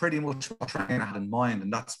 That's pretty much what Traynor had in mind,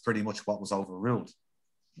 and that's pretty much what was overruled.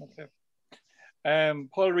 Okay.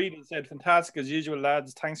 Paul Reed said, fantastic as usual,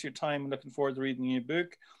 lads. Thanks for your time. Looking forward to reading your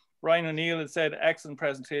book. Brian O'Neill had said, excellent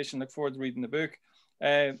presentation. Look forward to reading the book.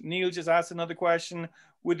 Neil just asked another question.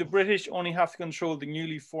 Would the British only have to control the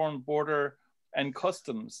newly formed border and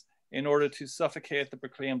customs in order to suffocate the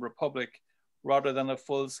proclaimed republic rather than a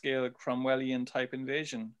full-scale Cromwellian type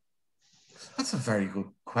invasion? That's a very good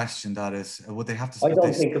question. That is, would they have to? I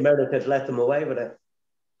don't think America would let them away with it.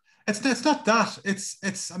 It's not that.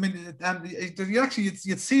 It's. I mean, and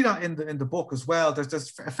you'd see that in the book as well.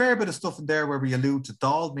 There's a fair bit of stuff in there where we allude to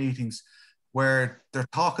Dáil meetings, where they're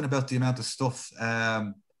talking about the amount of stuff.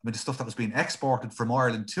 I mean, the stuff that was being exported from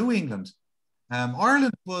Ireland to England.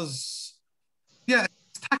 Ireland was, yeah,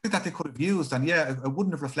 it's a tactic that they could have used, and yeah, it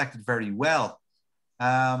wouldn't have reflected very well.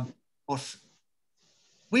 But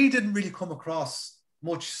we didn't really come across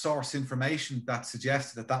much source information that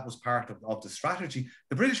suggested that that was part of the strategy.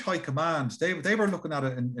 The British High Command, they were looking at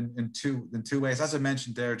it in two ways, as I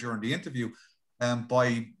mentioned there during the interview.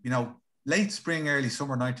 By late spring, early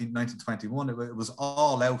summer 1921, it was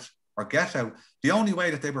all out or get out. The only way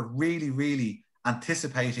that they were really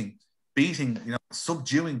anticipating beating,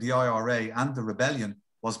 subduing the IRA and the rebellion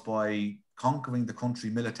was by conquering the country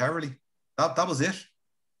militarily. That was it,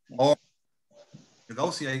 or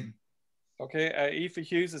negotiating. Okay, Aoife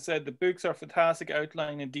Hughes has said the books are fantastic,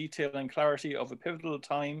 outline in detail and clarity of a pivotal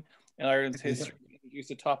time in Ireland's history. Introduce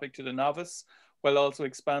a topic to the novice, while also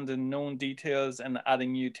expanding known details and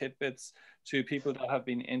adding new tidbits to people that have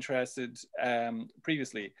been interested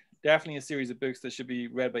previously. Definitely a series of books that should be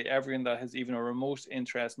read by everyone that has even a remote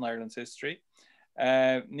interest in Ireland's history.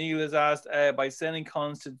 Neil has asked, by sending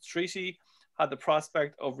cons to the treaty, had the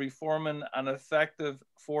prospect of reforming an effective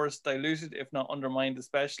force diluted, if not undermined,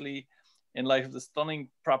 especially in light of the stunning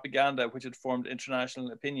propaganda which had formed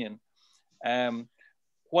international opinion.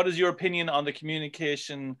 What is your opinion on the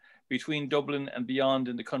communication between Dublin and beyond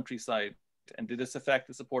in the countryside? And did this affect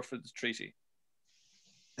the support for the treaty?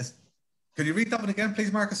 Could you read that one again,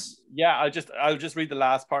 please, Marcus? Yeah, I'll just read the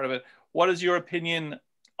last part of it. What is your opinion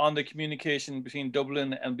on the communication between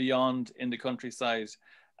Dublin and beyond in the countryside?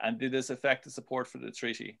 And did this affect the support for the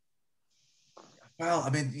treaty? Well, I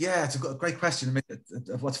mean, yeah, it's a great question. I mean,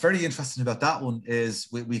 what's very interesting about that one is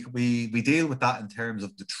we deal with that in terms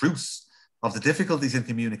of the truce, of the difficulties in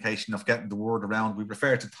communication, of getting the word around. We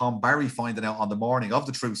refer to Tom Barry finding out on the morning of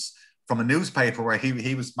the truce from a newspaper where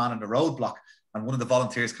he was manning a roadblock, and one of the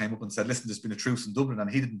volunteers came up and said, listen, there's been a truce in Dublin, and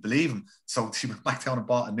he didn't believe him. So she went back down and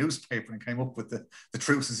bought a newspaper and came up with the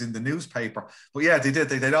truces in the newspaper. But yeah,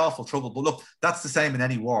 they had awful trouble. But look, that's the same in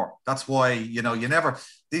any war. That's why,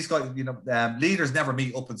 these guys, leaders never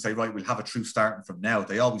meet up and say, right, we'll have a truce starting from now.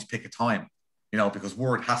 They always pick a time, because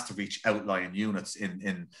word has to reach outlying units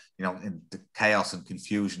in the chaos and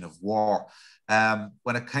confusion of war.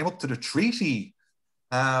 When it came up to the treaty,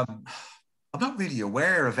 I'm not really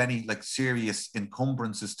aware of any serious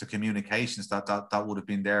encumbrances to communications that would have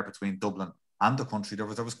been there between Dublin and the country. There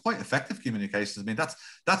was quite effective communications. I mean,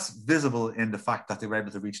 that's visible in the fact that they were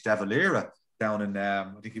able to reach De Valera down in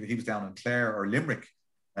I think he was down in Clare or Limerick.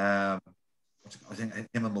 I think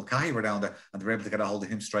him and Mulcahy were down there, and they were able to get a hold of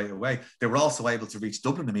him straight away. They were also able to reach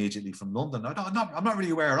Dublin immediately from London. I'm not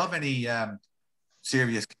really aware of any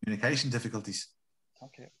serious communication difficulties.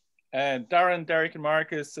 Okay. Darren, Derek and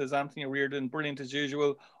Marcus, says Anthony Reardon, brilliant as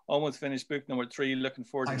usual. Almost finished book number 3. Looking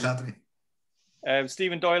forward Thanks, to it. Anthony.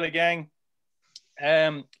 Stephen Doyle again.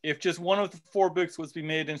 If just one of the 4 books was to be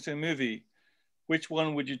made into a movie, which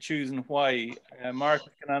one would you choose and why? Marcus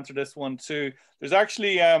can answer this one too. There's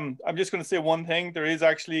actually, I'm just going to say one thing. There is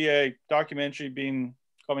actually a documentary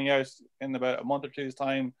coming out in about a month or two's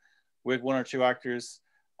time with 1 or 2 actors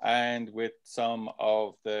and with some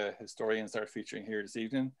of the historians that are featuring here this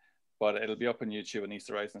evening. But it'll be up on YouTube on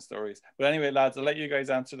Easter Rising Stories. But anyway, lads, I'll let you guys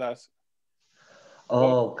answer that.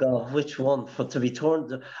 Oh, God, which one to be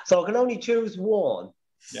turned? So I can only choose one?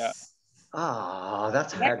 Yeah.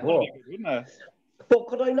 That's hard work. Wouldn't it? But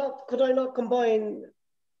could I not combine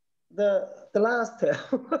the last two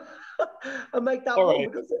and make that one?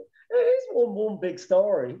 Right. Because it is one big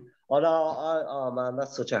story. Oh, man,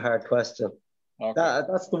 that's such a hard question. Okay.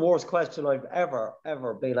 That's the worst question I've ever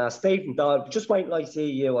been asked. Stephen Doyle, just wait till I see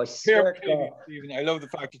you. I swear to God. Stephen, I love the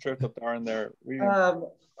fact you tripped up Darren there. Really.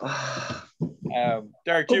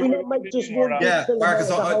 Derek, could we not make just one? Yeah, Marcus,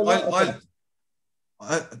 the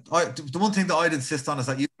one thing that I'd insist on is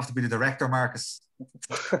that you have to be the director, Marcus.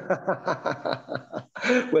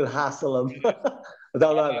 We'll hassle him. I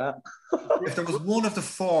don't like that. If there was one of the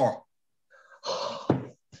 4,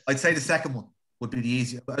 I'd say the second one would be the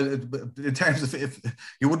easier. In terms of if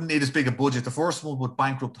you wouldn't need as big a budget, the first one would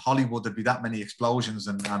bankrupt Hollywood. There'd be that many explosions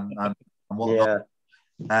and whatnot.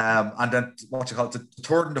 Yeah. And then the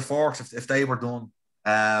 3rd and the 4th, if they were done,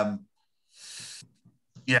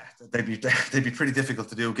 they'd be pretty difficult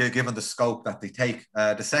to do given the scope that they take.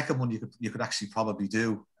 The second one you could actually probably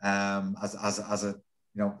do as a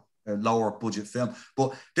a lower budget film.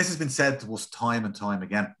 But this has been said to us time and time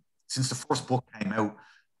again since the first book came out.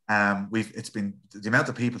 It's been the amount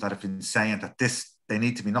of people that have been saying that they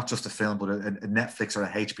need to be not just a film, but a Netflix or a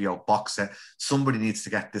HBO box set. Somebody needs to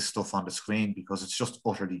get this stuff on the screen because it's just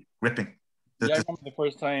utterly gripping. Yeah, I remember the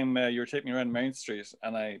first time you were taking me around Main Street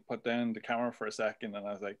and I put down the camera for a second and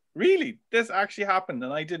I was like, really? This actually happened?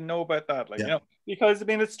 And I didn't know about that. Like, because I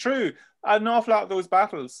mean, it's true. An awful lot of those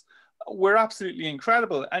battles were absolutely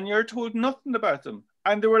incredible and you're told nothing about them.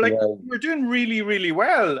 And they were like, we're doing really, really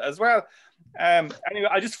well as well. Anyway,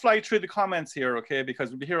 I just fly through the comments here, okay, because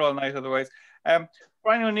we'll be here all night otherwise.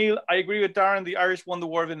 Brian O'Neill, I agree with Darren. The Irish won the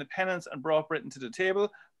War of Independence and brought Britain to the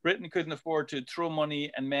table. Britain couldn't afford to throw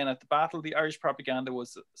money and men at the battle. The Irish propaganda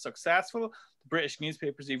was successful. The British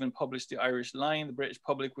newspapers even published the Irish line. The British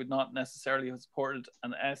public would not necessarily have supported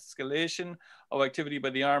an escalation of activity by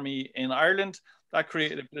the army in Ireland. That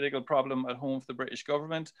created a political problem at home for the British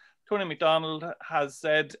government. Tony MacDonald has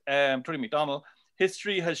said,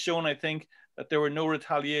 history has shown, I think, that there were no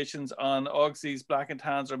retaliations on Auxies, Black and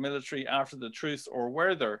Tans or military after the truce, or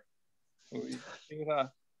were there? What do you think of that?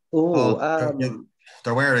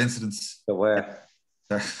 There were incidents. There were.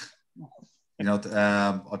 I don't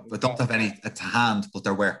have any to hand, but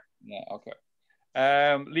there were. Yeah, okay.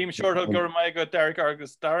 Liam Shorthill, Guramaga, Derek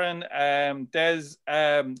Argus, Darren, Des,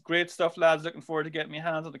 great stuff, lads. Looking forward to getting my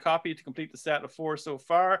hands on the copy to complete the set of 4 so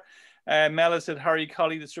far. Mela said Harry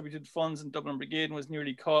Colley distributed funds in Dublin Brigade and was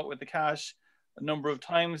nearly caught with the cash a number of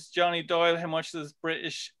times. Johnny Doyle, how much does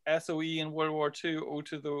British SOE in World War II owe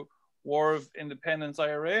to the War of Independence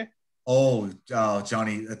IRA?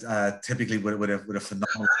 Johnny, typically with a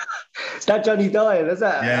phenomenal. Is that Johnny Doyle, is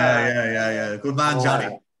that? Yeah. Good man,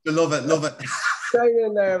 Johnny. Love it. Stay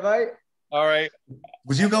in there, mate. All right.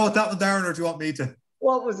 Would you go with that one, Darren, or do you want me to?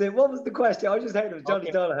 What was it? What was the question? I just heard of Johnny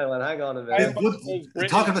Doyle. Hang on a minute.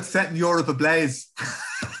 Talking about setting Europe ablaze.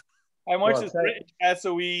 How much does British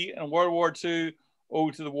SOE and World War II owe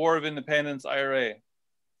to the War of Independence IRA?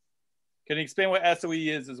 Can you explain what SOE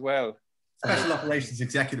is as well? Special Operations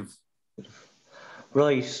Executive.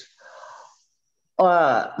 Right.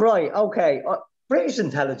 Okay. British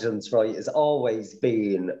intelligence, right, has always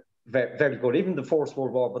been very, very good, even the First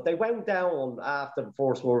World War, but they went down after the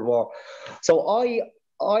First World War. So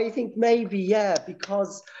I think maybe,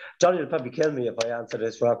 because Johnny will probably kill me if I answer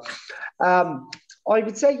this wrong. I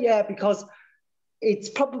would say, because it's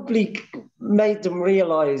probably made them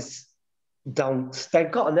realize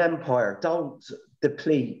they've got an empire, don't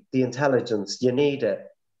deplete the intelligence, you need it.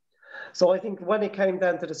 So I think when it came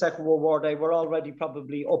down to the Second World War, they were already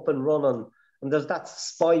probably up and running. And there's that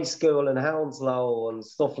spy school in Hounslow and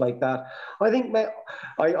stuff like that. I think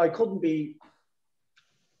I couldn't be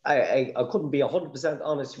 100%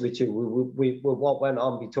 honest with you with what went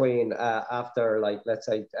on between after, like, let's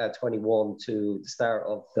say 21 to the start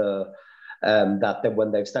of the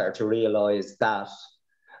when they've started to realise that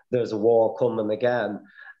there's a war coming again.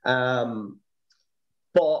 But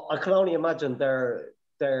I can only imagine their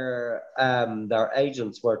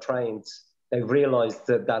agents were trained. They realised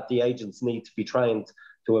that the agents need to be trained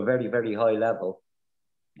to a very, very high level.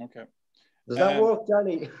 Okay. Does that work,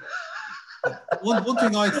 Johnny? One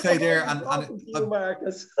thing I'd say there, and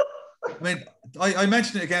Marcus. I mean, I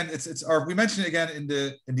mentioned it again. We mentioned it again in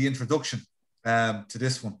the introduction to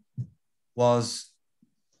this one, was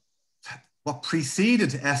what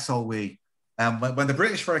preceded SOE. When the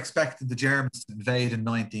British were expecting the Germans to invade in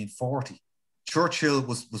 1940, Churchill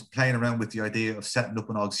was playing around with the idea of setting up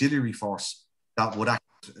an auxiliary force that would act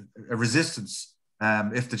as a resistance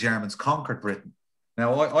if the Germans conquered Britain.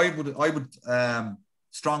 Now, I would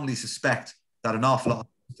strongly suspect that an awful lot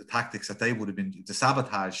of the tactics that they would have been the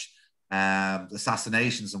sabotage,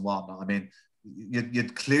 assassinations and whatnot. I mean,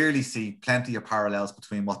 you'd clearly see plenty of parallels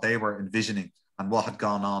between what they were envisioning and what had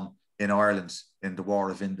gone on in Ireland in the War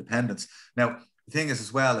of Independence. Now, the thing is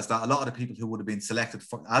as well is that a lot of the people who would have been selected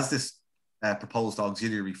as this proposed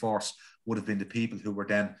auxiliary force would have been the people who were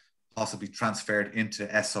then possibly transferred into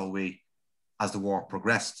SOE as the war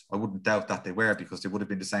progressed. I wouldn't doubt that they were, because they would have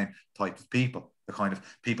been the same type of people, the kind of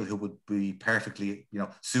people who would be perfectly,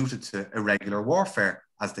 suited to irregular warfare,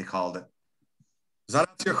 as they called it. Does that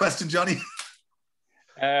answer your question, Johnny?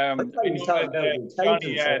 Johnny,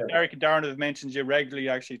 Derek and Darren have mentioned you regularly,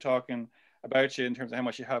 actually talking about you in terms of how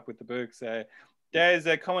much you help with the books.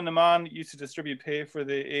 Des, Cohen Naman used to distribute pay for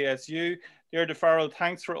the ASU. Deirdre DeFarrell,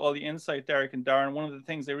 thanks for all the insight, Derek and Darren. One of the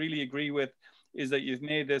things I really agree with is that you've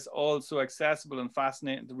made this all so accessible and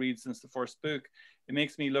fascinating to read since the first book. It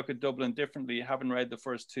makes me look at Dublin differently, having read the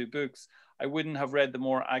first 2 books. I wouldn't have read the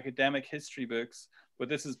more academic history books, but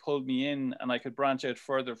this has pulled me in and I could branch out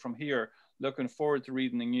further from here. Looking forward to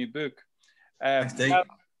reading the new book. Mel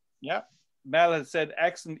has said,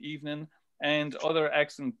 excellent evening. and other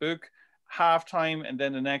excellent book. Halftime, and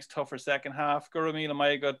then the next tougher second half. Guramila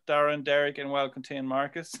Maigot, Darren, Derek, and well contained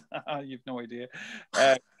Marcus. You've no idea.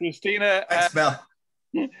 Christina. Thanks, Mel.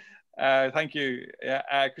 Thank you.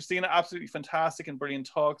 Christina, absolutely fantastic and brilliant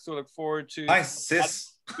talk. So look forward to. Nice,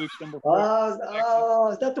 sis. Book number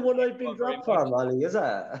 4. Is that the one I've been dropped for, Molly? Is it?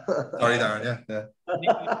 Sorry, Darren. Yeah.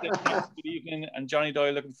 Good evening, and Johnny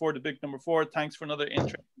Doyle. Looking forward to book number 4. Thanks for another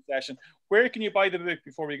interesting session. Where can you buy the book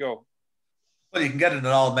before we go? Well, you can get it in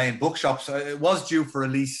all main bookshops. It was due for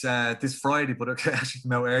release this Friday, but it actually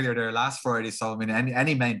came out earlier there last Friday. So, I mean,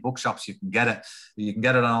 any main bookshops, you can get it. You can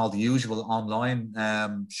get it on all the usual online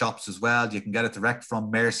shops as well. You can get it direct from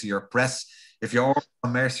Mercier Press. If you're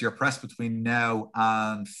on Mercier Press between now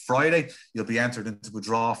and Friday, you'll be entered into a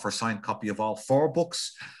draw for a signed copy of all 4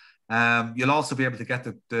 books. You'll also be able to get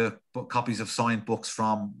the copies of signed books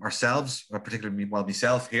from ourselves, or particularly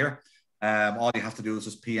myself here. All you have to do is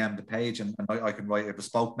just PM the page, and I can write a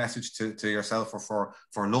bespoke message to yourself or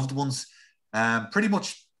for loved ones. Pretty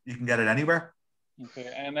much you can get it anywhere.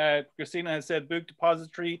 Okay, and Christina has said Book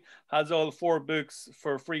Depository has all 4 books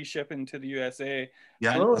for free shipping to the USA.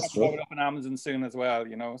 Yeah, and that's we'll have it up on Amazon soon as well,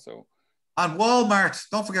 you know. So, and Walmart,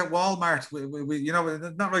 don't forget Walmart. We you know,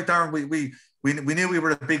 not right, Darren. We knew we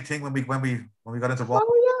were a big thing when we got into Walmart.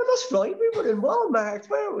 Oh yeah, that's right. We were in Walmart,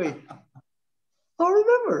 weren't we? I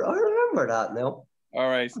remember that now. All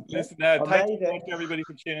right. Listen, thanks so much everybody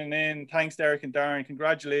for tuning in. Thanks, Derek and Darren.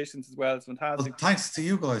 Congratulations as well. It's fantastic. Well, thanks to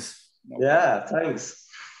you guys. Thanks.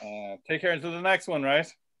 Take care until the next one, right?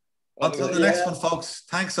 Until the next one, folks.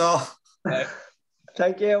 Thanks all.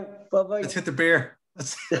 Thank you. Bye-bye. Let's hit the beer.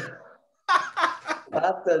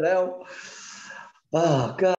 After now. Oh, God.